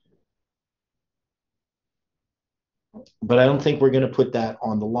 But I don't think we're going to put that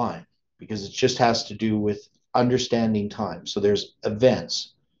on the line because it just has to do with understanding time. So there's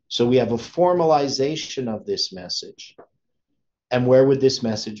events. So we have a formalization of this message. And where would this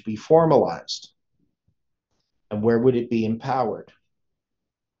message be formalized? And where would it be empowered?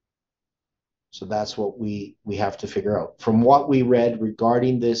 So that's what we have to figure out. From what we read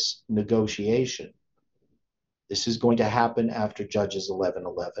regarding this negotiation, this is going to happen after Judges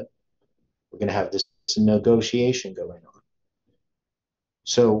 11:11. We're going to have this negotiation going on.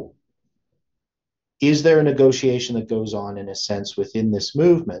 So is there a negotiation that goes on in a sense within this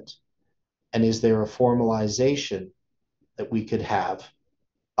movement? And is there a formalization that we could have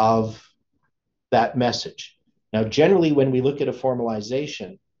of that message? Now, generally, when we look at a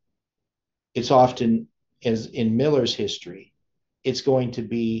formalization, it's often, as in Miller's history, it's going to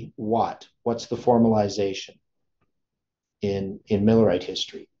be what? What's the formalization in Millerite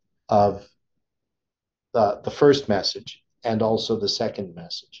history of the first message and also the second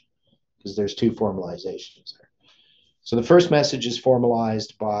message? Because there's two formalizations there. So the first message is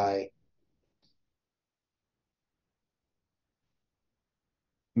formalized by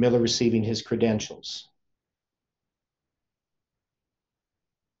Miller receiving his credentials.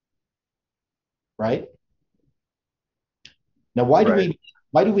 Right? Now, why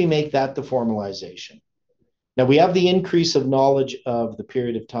do we make that the formalization? Now, we have the increase of knowledge of the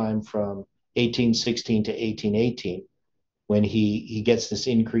period of time from 1816 to 1818, when he gets this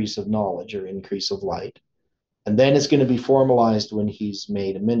increase of knowledge or increase of light. And then it's going to be formalized when he's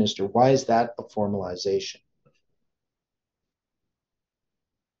made a minister. Why is that a formalization?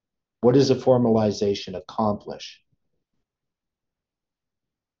 What does a formalization accomplish?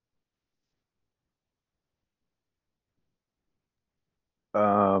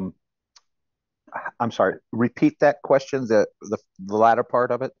 I'm sorry, repeat that question, the latter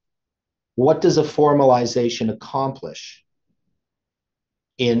part of it. What does a formalization accomplish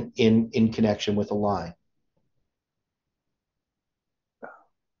in connection with a line?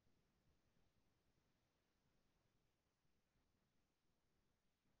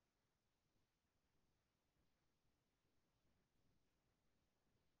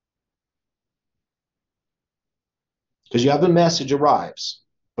 Because you have a message arrives,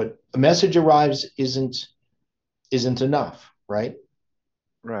 but a message arrives isn't enough, right?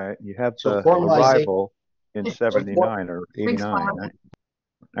 Right. You have the arrival in 79 or 89,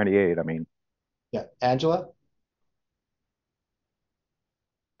 98, I mean. Yeah. Angela?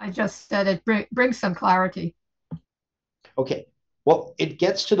 I just said it brings some clarity. Okay. Well, it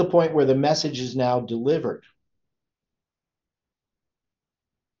gets to the point where the message is now delivered,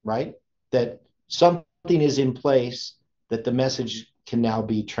 right? That something is in place that the message can now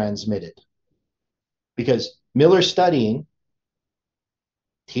be transmitted. Because Miller's studying,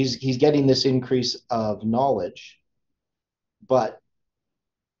 he's getting this increase of knowledge, but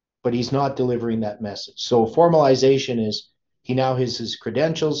he's not delivering that message. So formalization is he now has his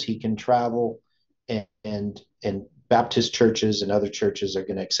credentials, he can travel, and Baptist churches and other churches are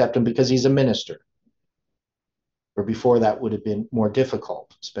going to accept him because he's a minister. Where before that would have been more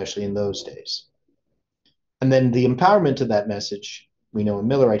difficult, especially in those days. And then the empowerment of that message, we know in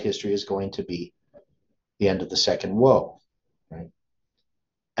Millerite history, is going to be the end of the second woe, right?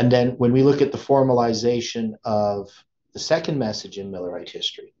 And then when we look at the formalization of the second message in Millerite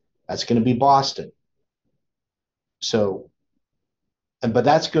history, that's going to be Boston. So, but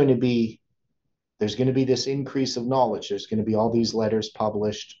that's going to be, there's going to be this increase of knowledge. There's going to be all these letters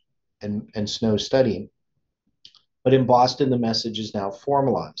published and Snow studying. But in Boston, the message is now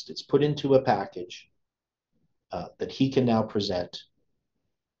formalized. It's put into a package that he can now present.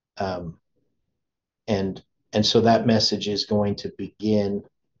 And so that message is going to begin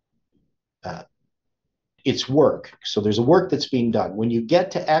its work. So there's a work that's being done. When you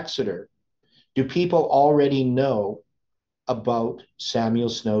get to Exeter, do people already know about Samuel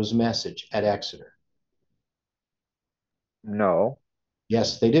Snow's message at Exeter? No.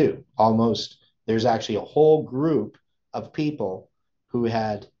 Yes, they do. Almost. There's actually a whole group of people who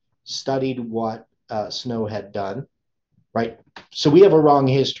had studied what Snow had done, right? So we have a wrong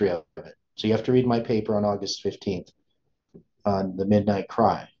history of it. So you have to read my paper on August 15th on the Midnight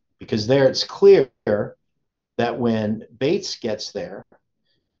Cry, because there it's clear that when Bates gets there,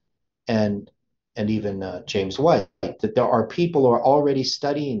 and even James White, that there are people who are already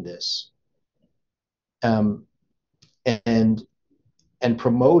studying this, and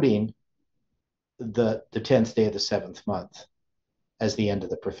promoting the 10th day of the 7th month as the end of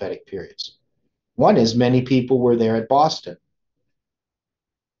the prophetic periods. One is many people were there at Boston,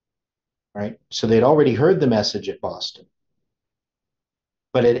 right? So they'd already heard the message at Boston.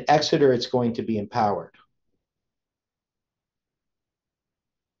 But at Exeter, it's going to be empowered.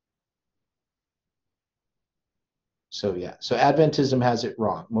 So yeah, so Adventism has it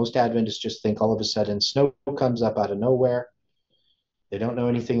wrong. Most Adventists just think all of a sudden Snow comes up out of nowhere. They don't know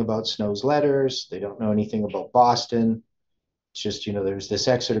anything about Snow's letters. They don't know anything about Boston. It's just, there's this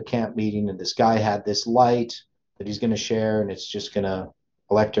Exeter camp meeting and this guy had this light that he's going to share, and it's just going to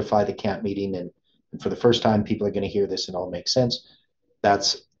electrify the camp meeting. And for the first time, people are going to hear this and all make sense.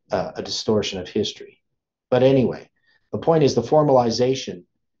 That's a distortion of history. But anyway, the point is the formalization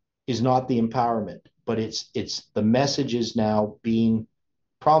is not the empowerment, but it's the message is now being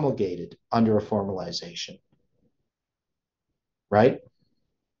promulgated under a formalization. Right?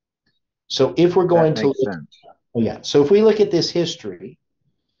 So if we're going to look, so if we look at this history,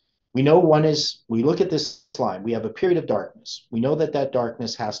 we know we look at this line, we have a period of darkness. We know that that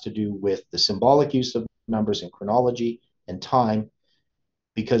darkness has to do with the symbolic use of numbers in chronology and time,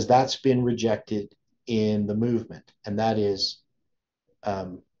 because that's been rejected in the movement. And that is,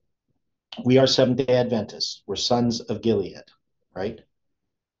 we are Seventh-day Adventists. We're sons of Gilead, right?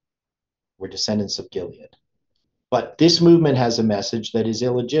 We're descendants of Gilead. But this movement has a message that is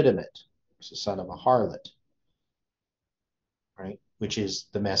illegitimate. It's the son of a harlot, right? Which is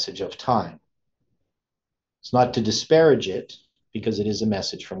the message of time. It's not to disparage it, because it is a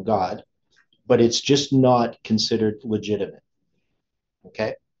message from God, but it's just not considered legitimate.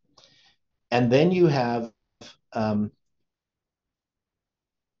 Okay? And then you have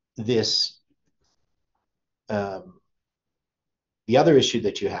this, the other issue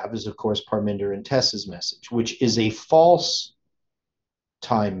that you have is, of course, Parminder and Tess's message, which is a false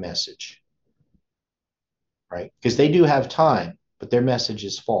time message, right? Because they do have time, but their message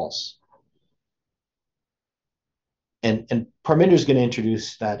is false. And Parminder's going to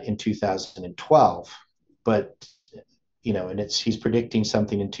introduce that in 2012, but and he's predicting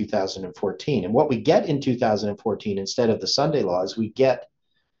something in 2014. And what we get in 2014, instead of the Sunday law, is we get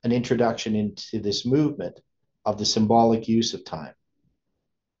an introduction into this movement of the symbolic use of time,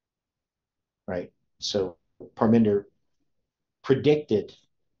 right? So Parminder predicted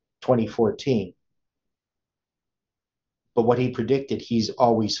 2014, but what he predicted, he's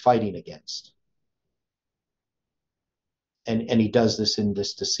always fighting against. And he does this in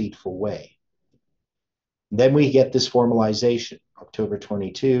this deceitful way. Then we get this formalization, October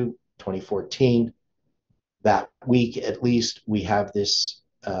 22, 2014. That week, at least, we have this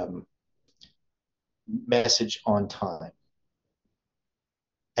message on time.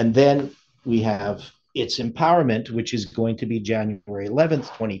 And then we have its empowerment, which is going to be January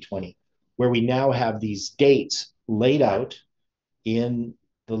 11th, 2020, where we now have these dates laid out in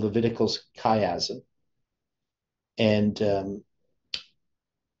the Levitical chiasm. And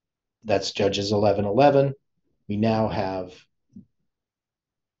that's Judges 11:11. We now have,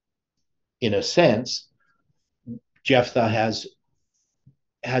 in a sense, Jephthah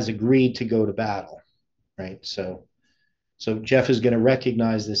has agreed to go to battle, right? So Jeff is going to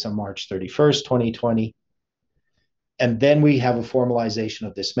recognize this on March 31st, 2020. And then we have a formalization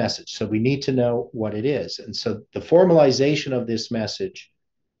of this message. So we need to know what it is. And so the formalization of this message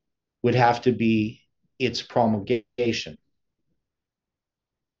would have to be its promulgation.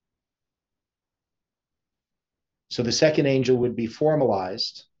 So the second angel would be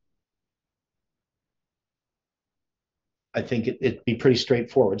formalized I think it'd be pretty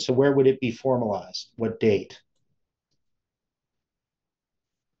straightforward. So where would it be formalized? What date?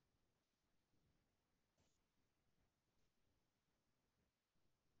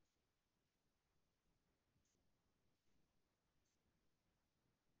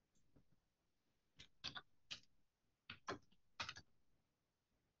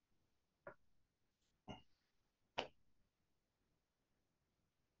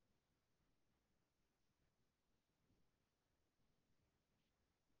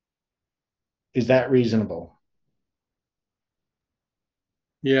 Is that reasonable?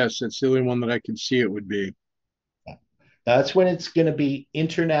 Yes, it's the only one that I can see it would be. That's when it's going to be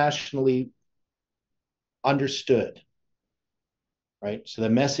internationally understood, right? So the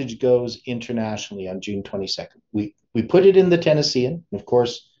message goes internationally on June 22nd. We put it in the Tennessean. Of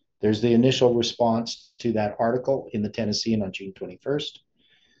course, there's the initial response to that article in the Tennessean on June 21st.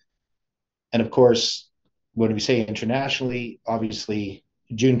 And of course, when we say internationally, obviously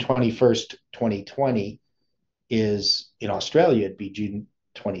June 21st, 2020 is in Australia, it'd be June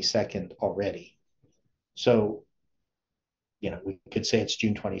 22nd already. So, we could say it's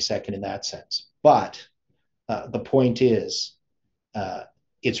June 22nd in that sense. But the point is,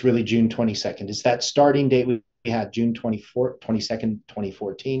 it's really June 22nd. It's that starting date we had, June 22nd,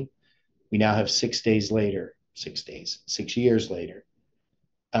 2014. We now have 6 years later,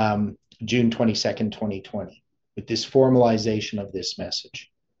 June 22nd, 2020, with this formalization of this message.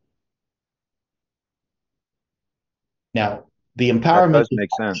 Now, the empowerment does make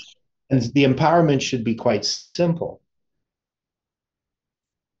sense. And the empowerment should be quite simple.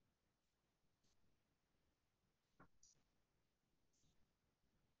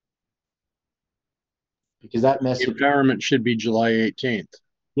 Because that message. The empowerment should be July 18th.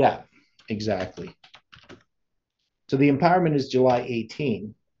 Yeah, exactly. So the empowerment is July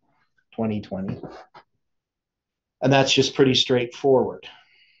 18, 2020. And that's just pretty straightforward.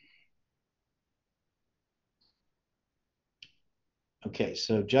 Okay,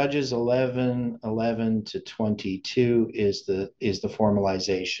 so Judges 11 to 22 is the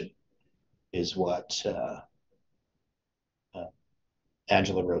formalization, is what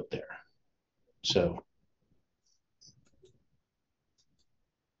Angela wrote there. So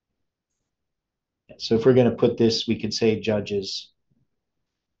if we're going to put this, we could say Judges,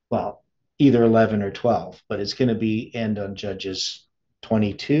 well, either 11 or 12, but it's going to be end on Judges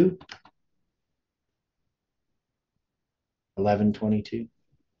 22. 11:22.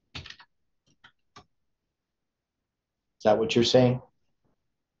 Is that what you're saying?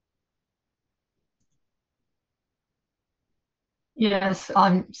 Yes,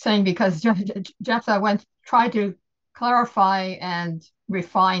 I'm saying because Jephthah tried to clarify and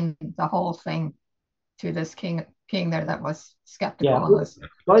refine the whole thing to this king there that was skeptical. Yeah,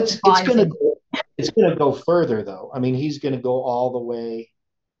 well, it's going to go further though. I mean, he's going to go all the way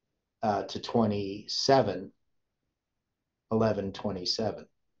to 27. 11:27.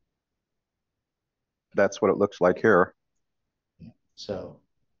 That's what it looks like here. So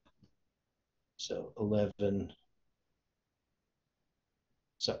 11.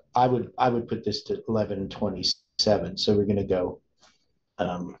 So I would put this to 11:27. So we're going to go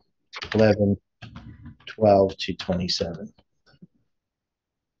 11:12 to 27.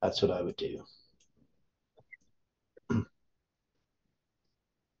 That's what I would do.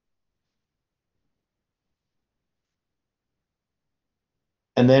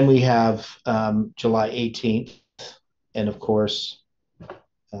 And then we have July 18th. And of course,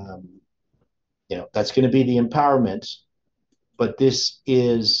 that's going to be the empowerment. But this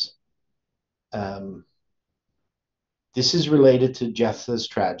is related to Jephthah's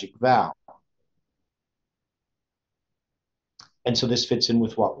tragic vow. And so this fits in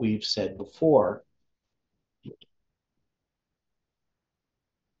with what we've said before.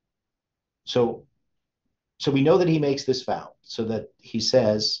 So we know that he makes this vow, so that he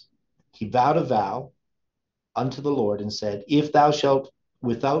says, he vowed a vow unto the Lord and said, if thou shalt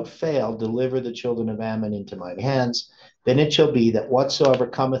without fail deliver the children of Ammon into mine hands, then it shall be that whatsoever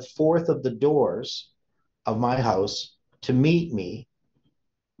cometh forth of the doors of my house to meet me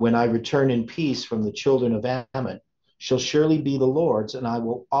when I return in peace from the children of Ammon shall surely be the Lord's, and I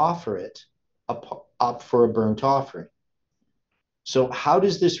will offer it up for a burnt offering. So how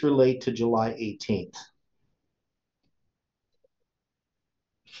does this relate to July 18th?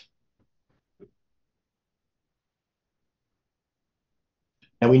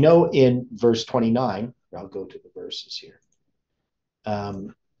 Now we know in verse 29, I'll go to the verses here.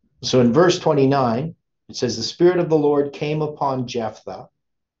 So in verse 29, it says, the Spirit of the Lord came upon Jephthah,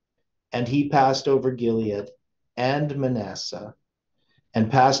 and he passed over Gilead and Manasseh,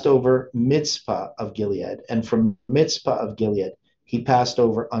 and passed over Mizpah of Gilead. And from Mizpah of Gilead, he passed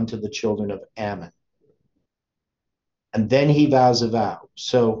over unto the children of Ammon. And then he vows a vow.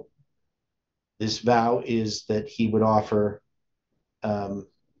 So this vow is that he would offer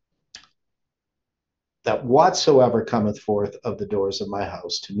that whatsoever cometh forth of the doors of my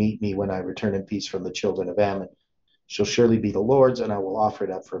house to meet me when I return in peace from the children of Ammon shall surely be the Lord's, and I will offer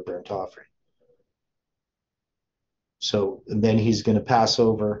it up for a burnt offering. So and then he's going to pass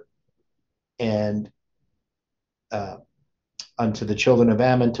over and unto the children of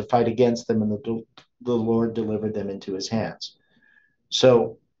Ammon to fight against them, and the Lord delivered them into his hands.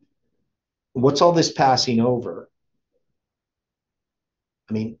 So what's all this passing over?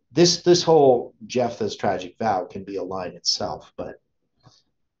 I mean, this whole Jephthah's tragic vow can be a line itself, but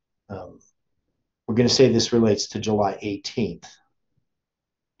we're going to say this relates to July 18th.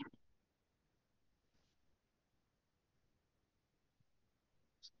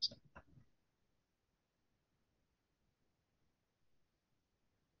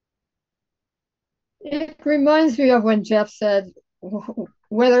 It reminds me of when Jeff said,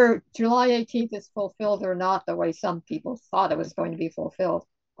 whether July 18th is fulfilled or not, the way some people thought it was going to be fulfilled,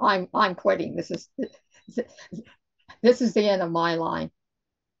 I'm quitting. This is the end of my line.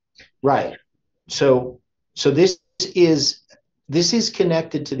 Right. So this is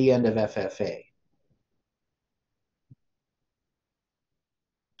connected to the end of FFA.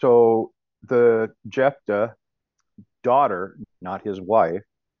 So the Jephthah daughter, not his wife,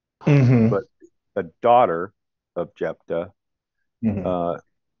 but a daughter of Jephthah,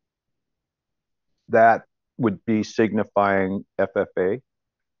 that would be signifying FFA.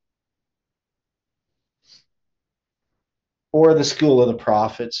 Or the school of the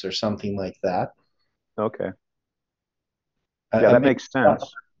prophets or something like that. Okay. Yeah, that makes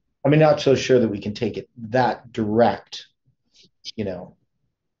sense. I mean, not so sure that we can take it that direct,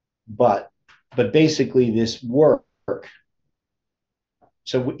 but basically this work.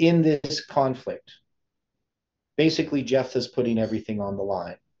 So in this conflict, basically Jephthah's putting everything on the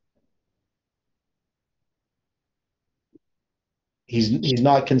line. He's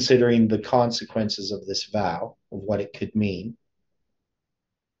not considering the consequences of this vow, of what it could mean.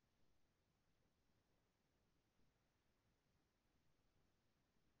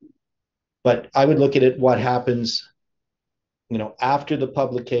 But I would look at it, what happens, after the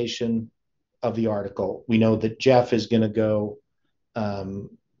publication of the article. We know that Jeff is going to go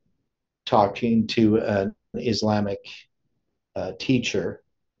talking to an Islamic teacher.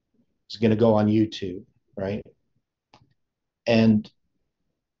 He's going to go on YouTube, right? And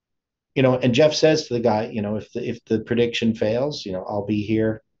and Jeff says to the guy, if the prediction fails, I'll be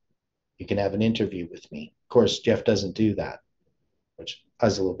here. You can have an interview with me. Of course, Jeff doesn't do that, which I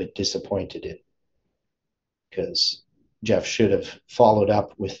was a little bit disappointed in, because Jeff should have followed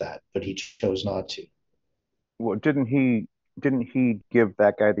up with that, but he chose not to. Well, didn't he give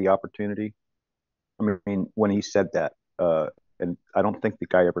that guy the opportunity? I mean, when he said that, and I don't think the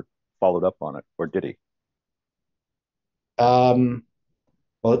guy ever followed up on it, or did he? Well,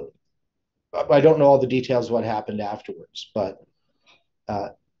 I don't know all the details of what happened afterwards, but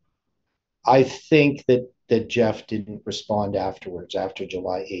I think that Jeff didn't respond afterwards, after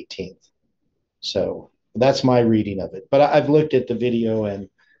July 18th. So that's my reading of it. But I've looked at the video and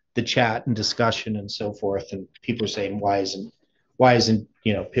the chat and discussion and so forth, and people are saying, why isn't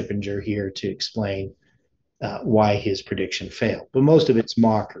Pippenger here to explain why his prediction failed? But most of it's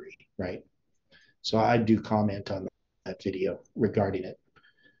mockery, right? So I do comment on that video regarding it.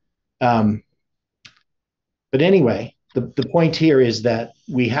 But anyway, the point here is that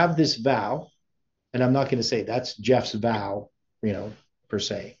we have this vow, and I'm not going to say that's Jeff's vow, per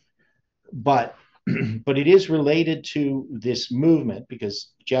se, but it is related to this movement,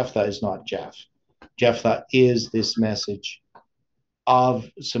 because Jephthah is not Jeff. Jephthah is this message of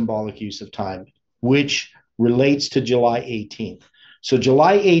symbolic use of time, which relates to July 18th. So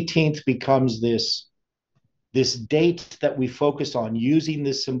July 18th becomes this date that we focus on, using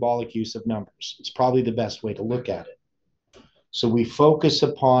this symbolic use of numbers. It's probably the best way to look at it. So we focus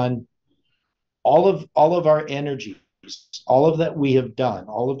upon all of our energies, all of that we have done,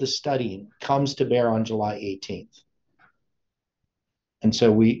 all of the studying comes to bear on July 18th. And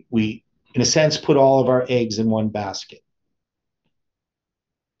so we in a sense put all of our eggs in one basket,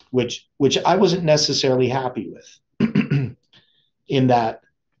 which I wasn't necessarily happy with, in that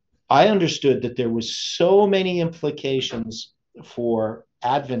I understood that there was so many implications for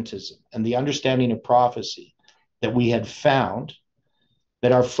Adventism and the understanding of prophecy that we had found,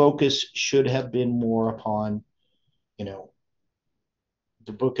 that our focus should have been more upon,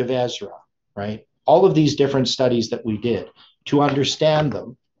 the book of Ezra, right? all of these different studies that we did to understand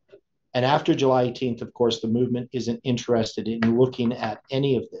them. And after July 18th, of course, the movement isn't interested in looking at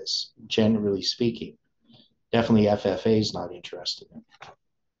any of this, generally speaking. Definitely FFA is not interested in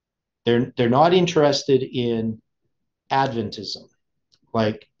it. They're not interested in Adventism,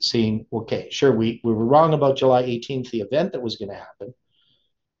 like seeing, okay, sure, we were wrong about July 18th, the event that was going to happen,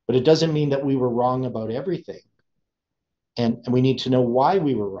 but it doesn't mean that we were wrong about everything. And we need to know why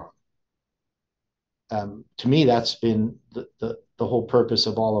we were wrong. To me, that's been the whole purpose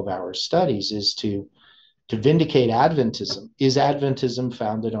of all of our studies, is to vindicate Adventism. Is Adventism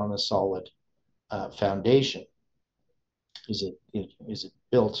founded on a solid foundation? Is it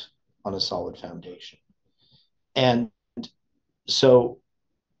built on a solid foundation? And so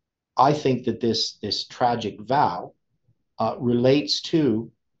I think that this tragic vow relates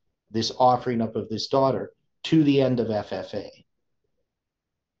to this offering up of this daughter to the end of FFA.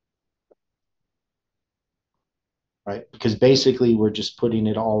 Right? Because basically we're just putting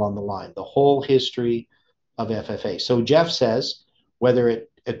it all on the line, the whole history of FFA. So Jeff says, whether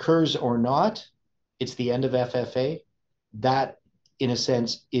it occurs or not, it's the end of FFA. That, in a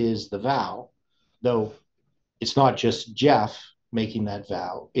sense, is the vow, though it's not just Jeff making that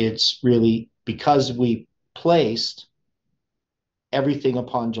vow. It's really because we placed everything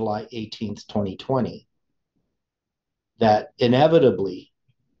upon July 18th, 2020, that inevitably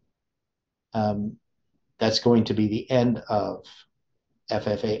that's going to be the end of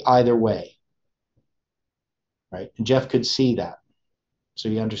FFA either way, right? And Jeff could see that, so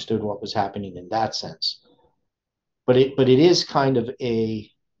he understood what was happening in that sense. But it is kind of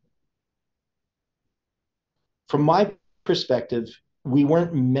from my perspective, we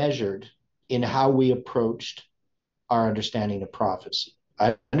weren't measured in how we approached our understanding of prophecy.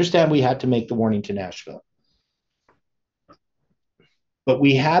 I understand we had to make the warning to Nashville, but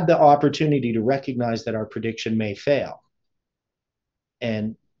we had the opportunity to recognize that our prediction may fail.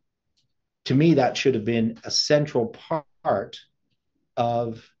 And to me, that should have been a central part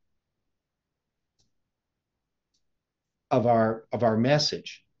of our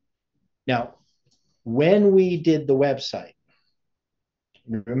message. Now, when we did the website,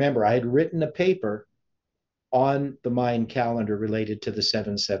 remember, I had written a paper on the Mayan calendar related to the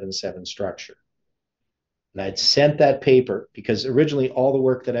 777 structure. And I'd sent that paper because originally all the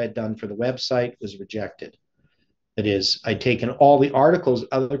work that I had done for the website was rejected. That is, I'd taken all the articles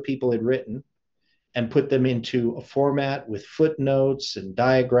other people had written and put them into a format with footnotes and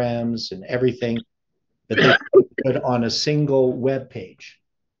diagrams and everything that they could put on a single web page.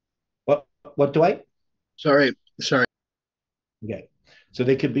 What, Dwight? Sorry. Okay. So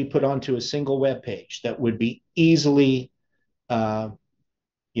they could be put onto a single web page that would be easily, gone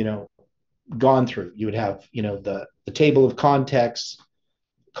through. You would have, the table of contents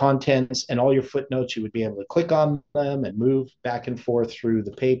and all your footnotes. You would be able to click on them and move back and forth through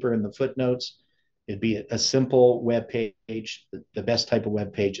the paper and the footnotes. It'd be a simple web page, the best type of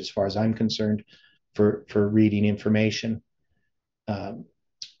web page as far as I'm concerned for reading information. But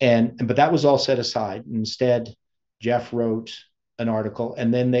that was all set aside. Instead, Jeff wrote an article,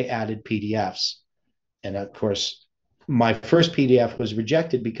 and then they added PDFs. And of course, my first PDF was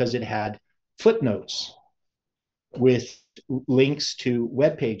rejected because it had footnotes with links to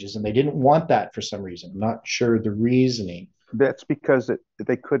web pages, and they didn't want that for some reason. I'm not sure the reasoning. That's because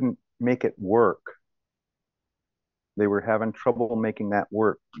they couldn't make it work. They were having trouble making that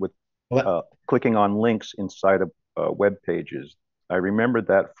work with clicking on links inside of web pages. I remember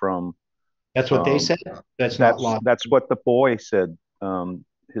that from. That's what they said. That's not logical. That's what the boy said.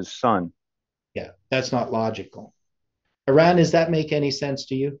 His son. Yeah, that's not logical. Iran, does that make any sense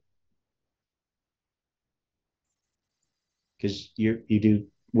to you? Because you do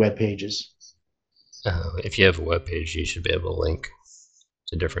web pages. If you have a web page, you should be able to link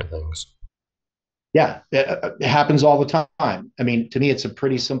to different things. Yeah, it happens all the time. I mean, to me, it's a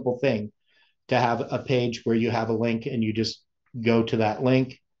pretty simple thing to have a page where you have a link and you just go to that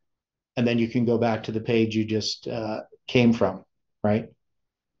link, and then you can go back to the page you just came from, right?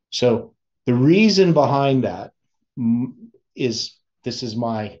 So the reason behind that is, this is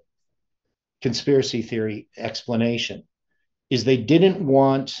my conspiracy theory explanation, is they didn't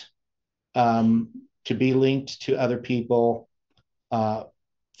want to be linked to other people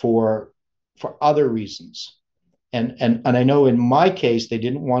for other reasons. And I know in my case, they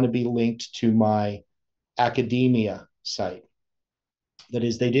didn't want to be linked to my academia site. That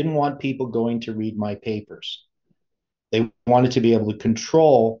is, they didn't want people going to read my papers. They wanted to be able to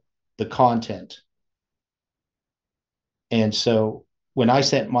control the content. And so when I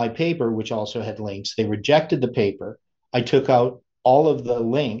sent my paper, which also had links, they rejected the paper. I took out all of the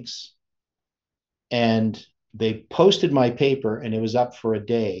links and they posted my paper, and it was up for a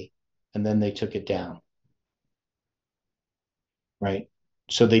day, and then they took it down. Right?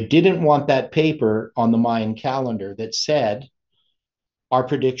 So they didn't want that paper on the Mayan calendar that said our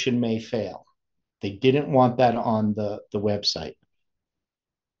prediction may fail. They didn't want that on the website.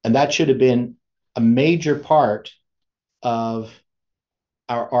 And that should have been a major part of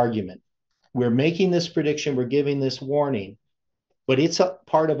our argument. We're making this prediction, we're giving this warning, but it's a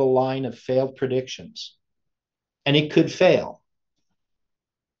part of a line of failed predictions. And it could fail.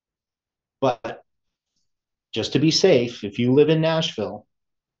 But just to be safe, if you live in Nashville,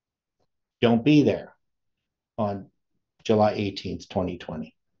 don't be there on July 18th,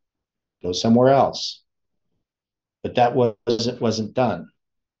 2020. Go somewhere else. But that wasn't done.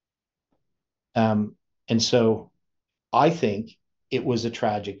 And so I think it was a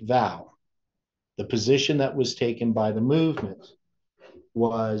tragic vow. The position that was taken by the movement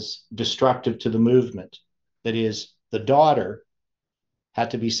was destructive to the movement. That is, the daughter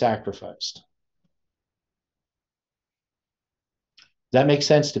had to be sacrificed. Does that make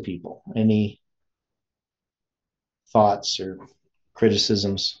sense to people? Any thoughts or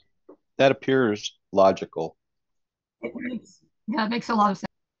criticisms? That appears logical. Yeah, it makes a lot of sense.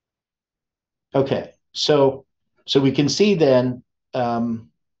 Okay, so we can see then,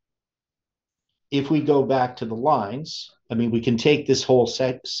 if we go back to the lines, I mean, we can take this whole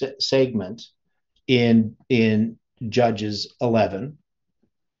segment in Judges 11,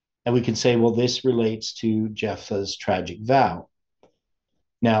 and we can say, well, this relates to Jephthah's tragic vow.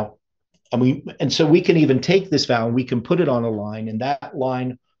 Now, and so we can even take this vow and we can put it on a line, and that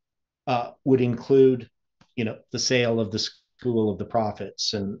line would include, the sale of the school of the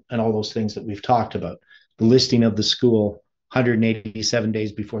prophets and all those things that we've talked about. The listing of the school 187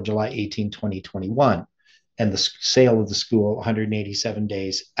 days before July 18, 2021, and the sale of the school 187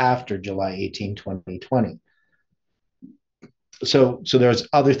 days after July 18, 2020. So there's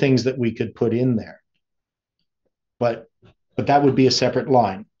other things that we could put in there, but that would be a separate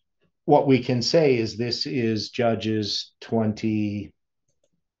line. What we can say is this is Judges 20,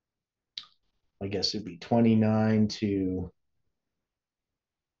 I guess it'd be 29 to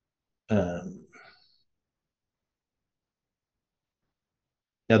now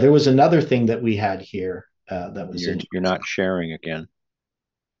there was another thing that we had here that was you're not sharing again.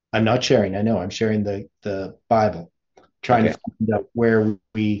 I'm not sharing. I know I'm sharing the Bible, trying to find out where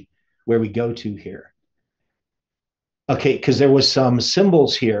we go to here. Okay, because there was some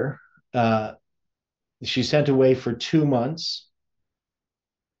symbols here. She sent away for 2 months,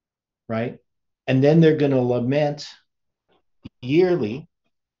 right? And then they're going to lament yearly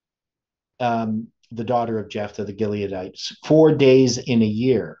the daughter of Jephthah, the Gileadites, 4 days in a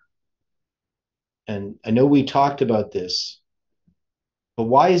year. And I know we talked about this, but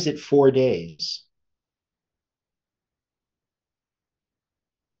why is it 4 days?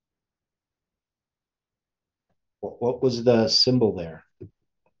 What was the symbol there?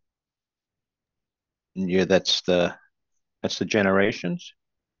 Yeah, that's the generations.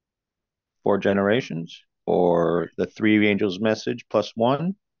 4 generations, or the 3 angels' message plus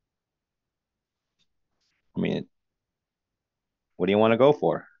 1. I mean, what do you want to go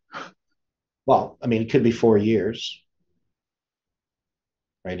for? Well, I mean, it could be 4 years,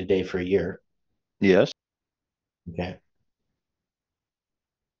 right? A day for a year. Yes. Okay.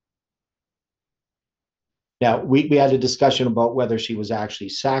 Now, we had a discussion about whether she was actually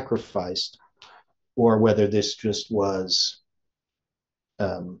sacrificed or whether this just was,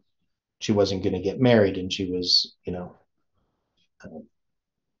 she wasn't going to get married and she was,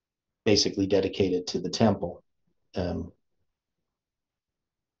 basically dedicated to the temple.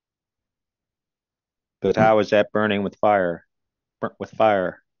 But how is that burning with fire? Burnt with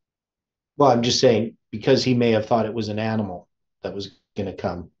fire. Well, I'm just saying, because he may have thought it was an animal that was going to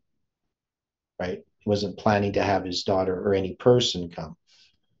come, right? He wasn't planning to have his daughter or any person come,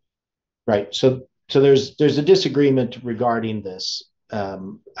 right? So there's a disagreement regarding this,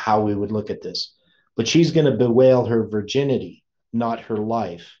 how we would look at this. But she's going to bewail her virginity, not her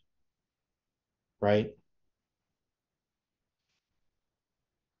life, right?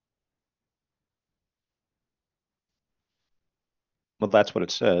 Well, that's what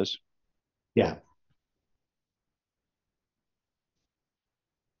it says. Yeah.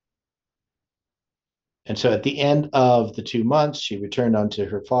 And so at the end of the 2 months, she returned unto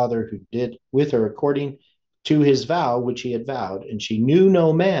her father, who did with her according to his vow, which he had vowed. And she knew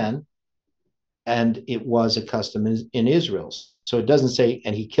no man, and it was a custom in Israel. So it doesn't say,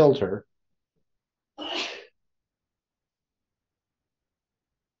 and he killed her.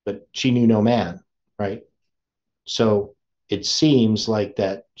 But she knew no man, right? So it seems like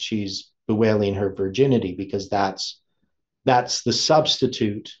that she's bewailing her virginity, because that's the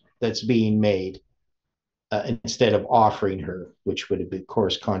substitute that's being made instead of offering her, which would have been, of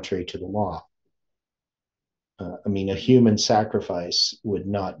course, contrary to the law. I mean, a human sacrifice would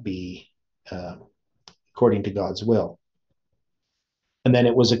not be according to God's will. And then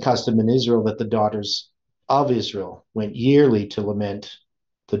it was a custom in Israel that the daughters of Israel went yearly to lament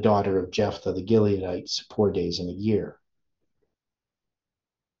the daughter of Jephthah the Gileadite 4 days in a year.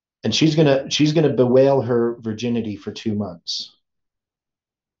 And she's gonna bewail her virginity for 2 months.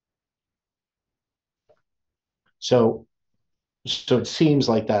 So it seems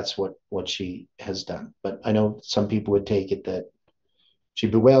like that's what she has done. But I know some people would take it that she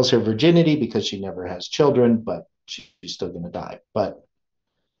bewails her virginity because she never has children, but she's still going to die. But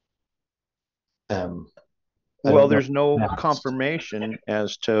well, there's no confirmation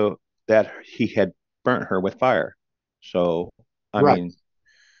as to that he had burnt her with fire. So, I mean,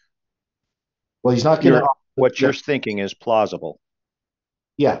 well, he's not going to. What you're thinking is plausible.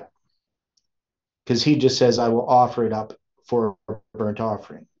 Yeah, because he just says, "I will offer it up for a burnt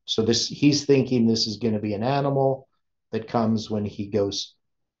offering." So he's thinking this is going to be an animal that comes when he goes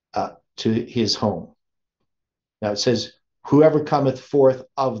to his home. Now it says, "Whoever cometh forth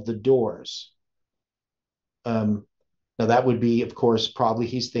of the doors." Now that would be, of course, probably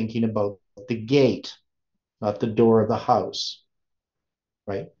he's thinking about the gate, not the door of the house,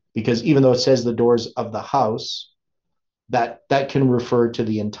 right? Because even though it says the doors of the house, that can refer to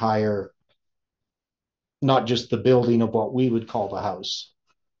the entire, not just the building of what we would call the house,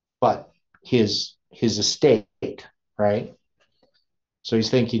 but his estate, right? So he's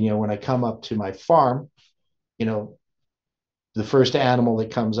thinking, when I come up to my farm, the first animal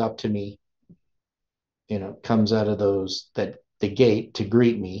that comes up to me, comes out of the gate to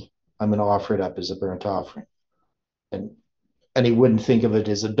greet me, I'm going to offer it up as a burnt offering. And he wouldn't think of it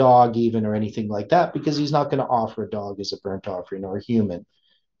as a dog even or anything like that, because he's not going to offer a dog as a burnt offering or a human.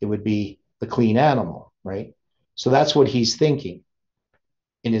 It would be a clean animal, right? So that's what he's thinking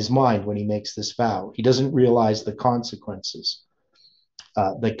in his mind when he makes this vow. He doesn't realize the consequences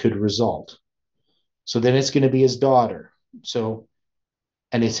that could result. So then it's going to be his daughter. So,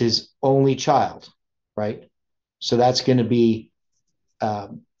 and it's his only child, right? So that's going to be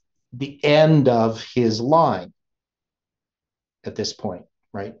the end of his line at this point,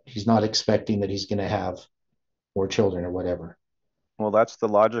 right? He's not expecting that he's going to have more children or whatever. Well, that's the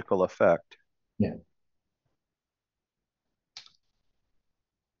logical effect. Yeah.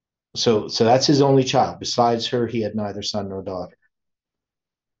 So that's his only child. Besides her, he had neither son nor daughter.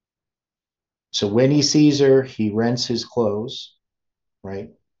 So when he sees her, he rents his clothes, right?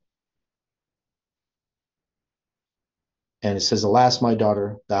 And it says, "Alas, my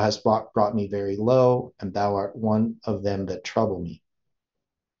daughter, thou hast brought me very low, and thou art one of them that trouble me.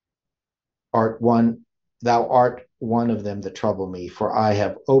 Thou art one of them that trouble me, for I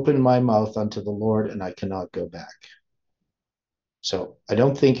have opened my mouth unto the Lord, and I cannot go back." So I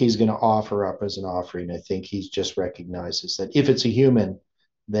don't think he's going to offer up as an offering. I think he just recognizes that if it's a human,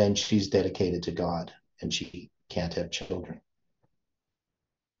 then she's dedicated to God and she can't have children.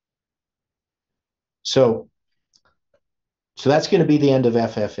 So that's going to be the end of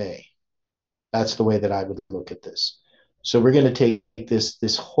FFA. That's the way that I would look at this. So we're going to take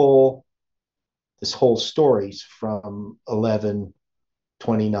this whole story from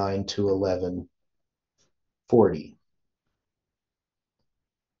 1129 to 1140.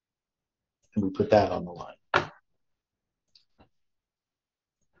 And we put that on the line.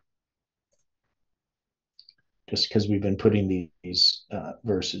 Just because we've been putting these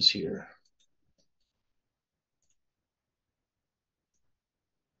verses here.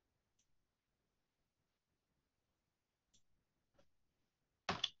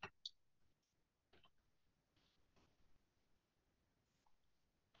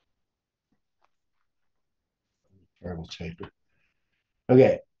 Terrible typer.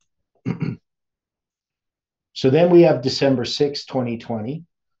 Okay. So then we have December 6, 2020.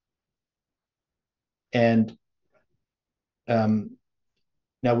 And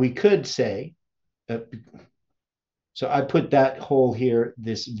now we could say, so I put that whole here,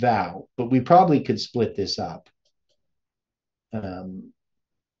 this vow, but we probably could split this up.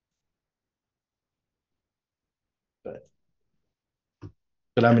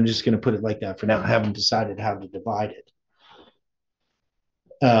 But I'm just going to put it like that for now. I haven't decided how to divide it.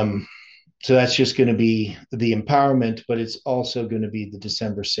 So that's just going to be the empowerment, but it's also going to be the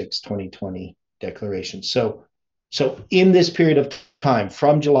December 6, 2020 declaration. So in this period of time,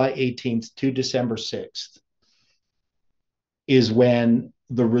 from July 18th to December 6th, is when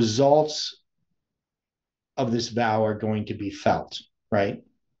the results of this vow are going to be felt, right?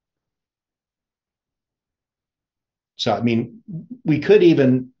 So, I mean, we could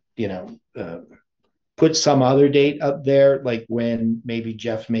even, put some other date up there, like when maybe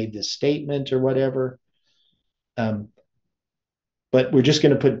Jeff made this statement or whatever. But we're just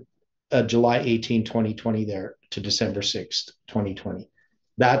going to put July 18, 2020 there to December 6th, 2020.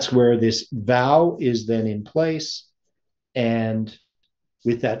 That's where this vow is then in place. And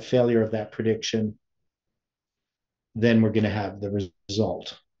with that failure of that prediction, then we're going to have the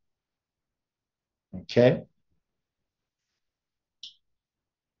result. Okay.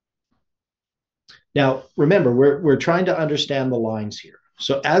 Now, remember, we're trying to understand the lines here.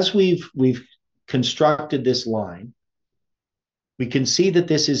 So as we've constructed this line, we can see that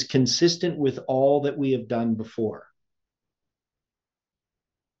this is consistent with all that we have done before.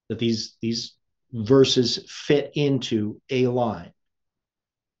 That these verses fit into a line.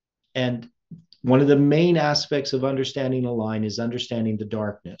 And one of the main aspects of understanding a line is understanding the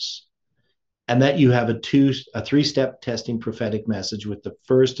darkness. And that you have a three-step testing prophetic message with the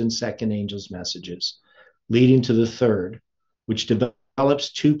first and second angels' messages, leading to the third, which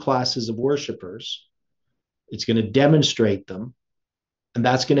develops two classes of worshipers. It's going to demonstrate them. And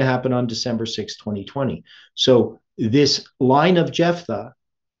that's going to happen on December 6, 2020. So this line of Jephthah,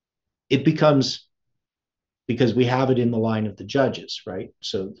 it becomes, because we have it in the line of the judges, right?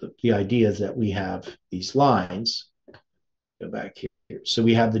 So the idea is that we have these lines. Go back here. So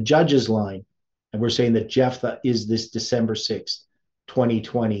we have the judges line, and we're saying that Jephthah is this December 6th,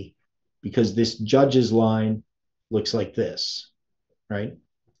 2020, because this judges line looks like this, right?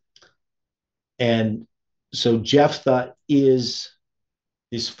 And so Jephthah is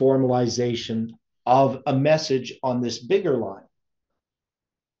this formalization of a message on this bigger line.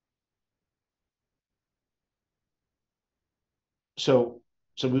 So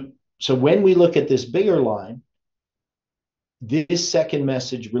when we look at this bigger line, this second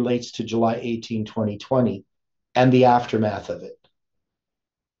message relates to July 18, 2020 and the aftermath of it.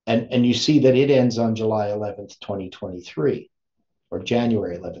 And you see that it ends on July 11th, 2023, or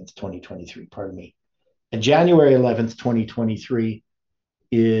January 11th, 2023, pardon me. And January 11th, 2023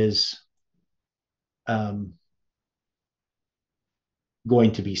 is going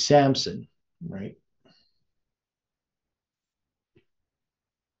to be Samson, right?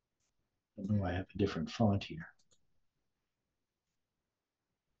 I know I have a different font here.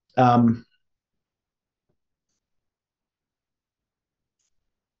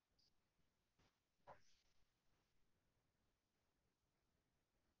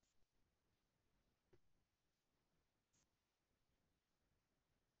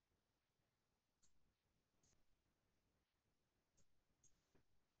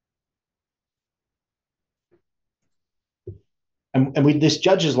 And with this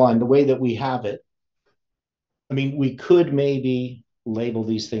judges line, the way that we have it, I mean, we could maybe label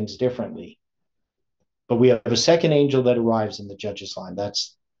these things differently. But we have a second angel that arrives in the judges line.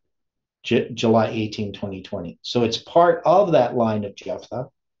 That's July 18, 2020. So it's part of that line of Jephthah,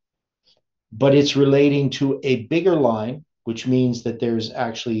 but it's relating to a bigger line, which means that there's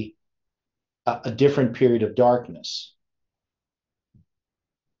actually a different period of darkness,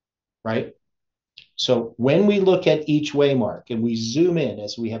 right? So when we look at each waymark and we zoom in,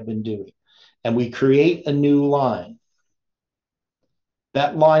 as we have been doing, and we create a new line,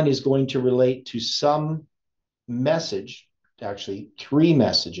 that line is going to relate to some message, actually 3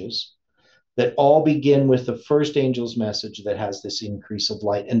 messages, that all begin with the first angel's message that has this increase of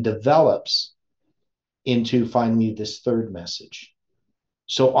light and develops into finally this third message.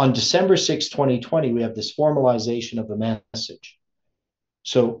 So on December 6, 2020, we have this formalization of the message.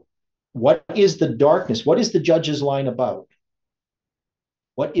 So what is the darkness? What is the judges line about?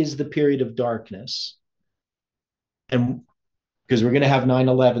 What is the period of darkness? And because we're going to have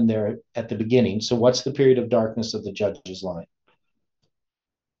 9/11 there at the beginning. So what's the period of darkness of the judges line?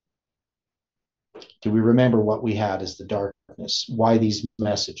 Do we remember what we had as the darkness? Why these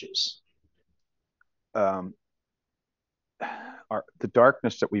messages? The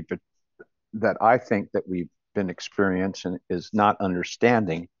darkness that I think that we've been experiencing is not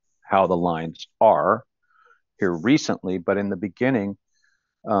understanding how the lines are here recently, but in the beginning,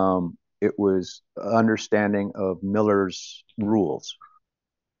 it was understanding of Miller's rules.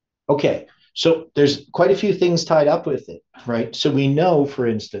 Okay, so there's quite a few things tied up with it, right? So we know, for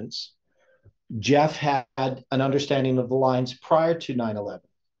instance, Jeff had an understanding of the lines prior to 9/11.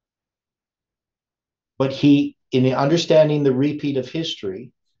 But in understanding the repeat of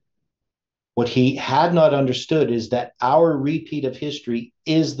history, what he had not understood is that our repeat of history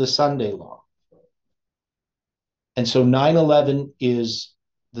is the Sunday law. And so 9/11 is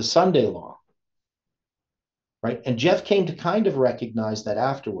the Sunday law, right? And Jeff came to kind of recognize that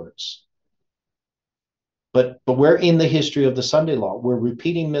afterwards. But we're in the history of the Sunday law. We're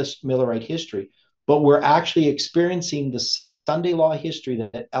repeating Millerite history, but we're actually experiencing the Sunday law history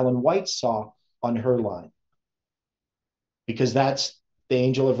that Ellen White saw on her line. Because that's the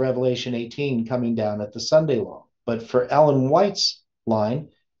angel of Revelation 18 coming down at the Sunday law. But for Ellen White's line,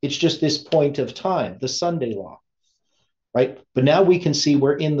 it's just this point of time, the Sunday law, right? But now we can see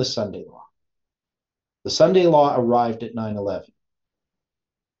we're in the Sunday law. The Sunday law arrived at 9/11,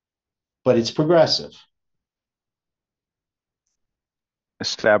 but it's progressive.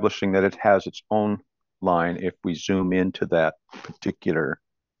 Establishing that it has its own line if we zoom into that particular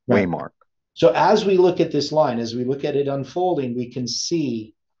waymark. So as we look at this line, as we look at it unfolding, we can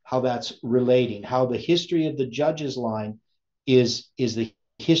see how that's relating, how the history of the Judges line is the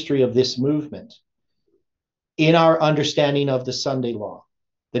history of this movement. In our understanding of the Sunday law,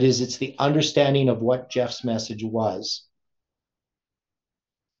 that is, it's the understanding of what Jeff's message was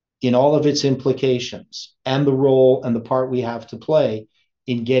in all of its implications and the role and the part we have to play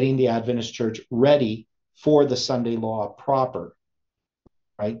in getting the Adventist Church ready for the Sunday law proper,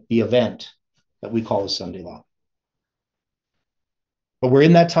 right? The event that we call the Sunday law. But we're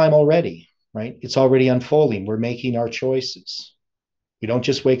in that time already, right? It's already unfolding. We're making our choices. We don't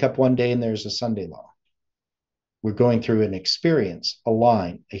just wake up one day and there's a Sunday law. We're going through an experience, a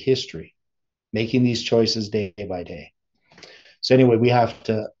line, a history, making these choices day by day. So anyway, we have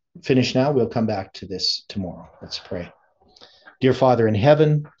to finish now. We'll come back to this tomorrow. Let's pray. Dear Father in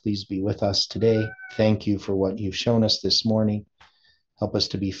heaven, please be with us today. Thank you for what you've shown us this morning. Help us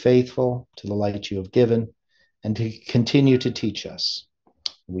to be faithful to the light you have given and to continue to teach us.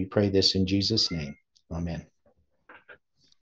 We pray this in Jesus' name. Amen.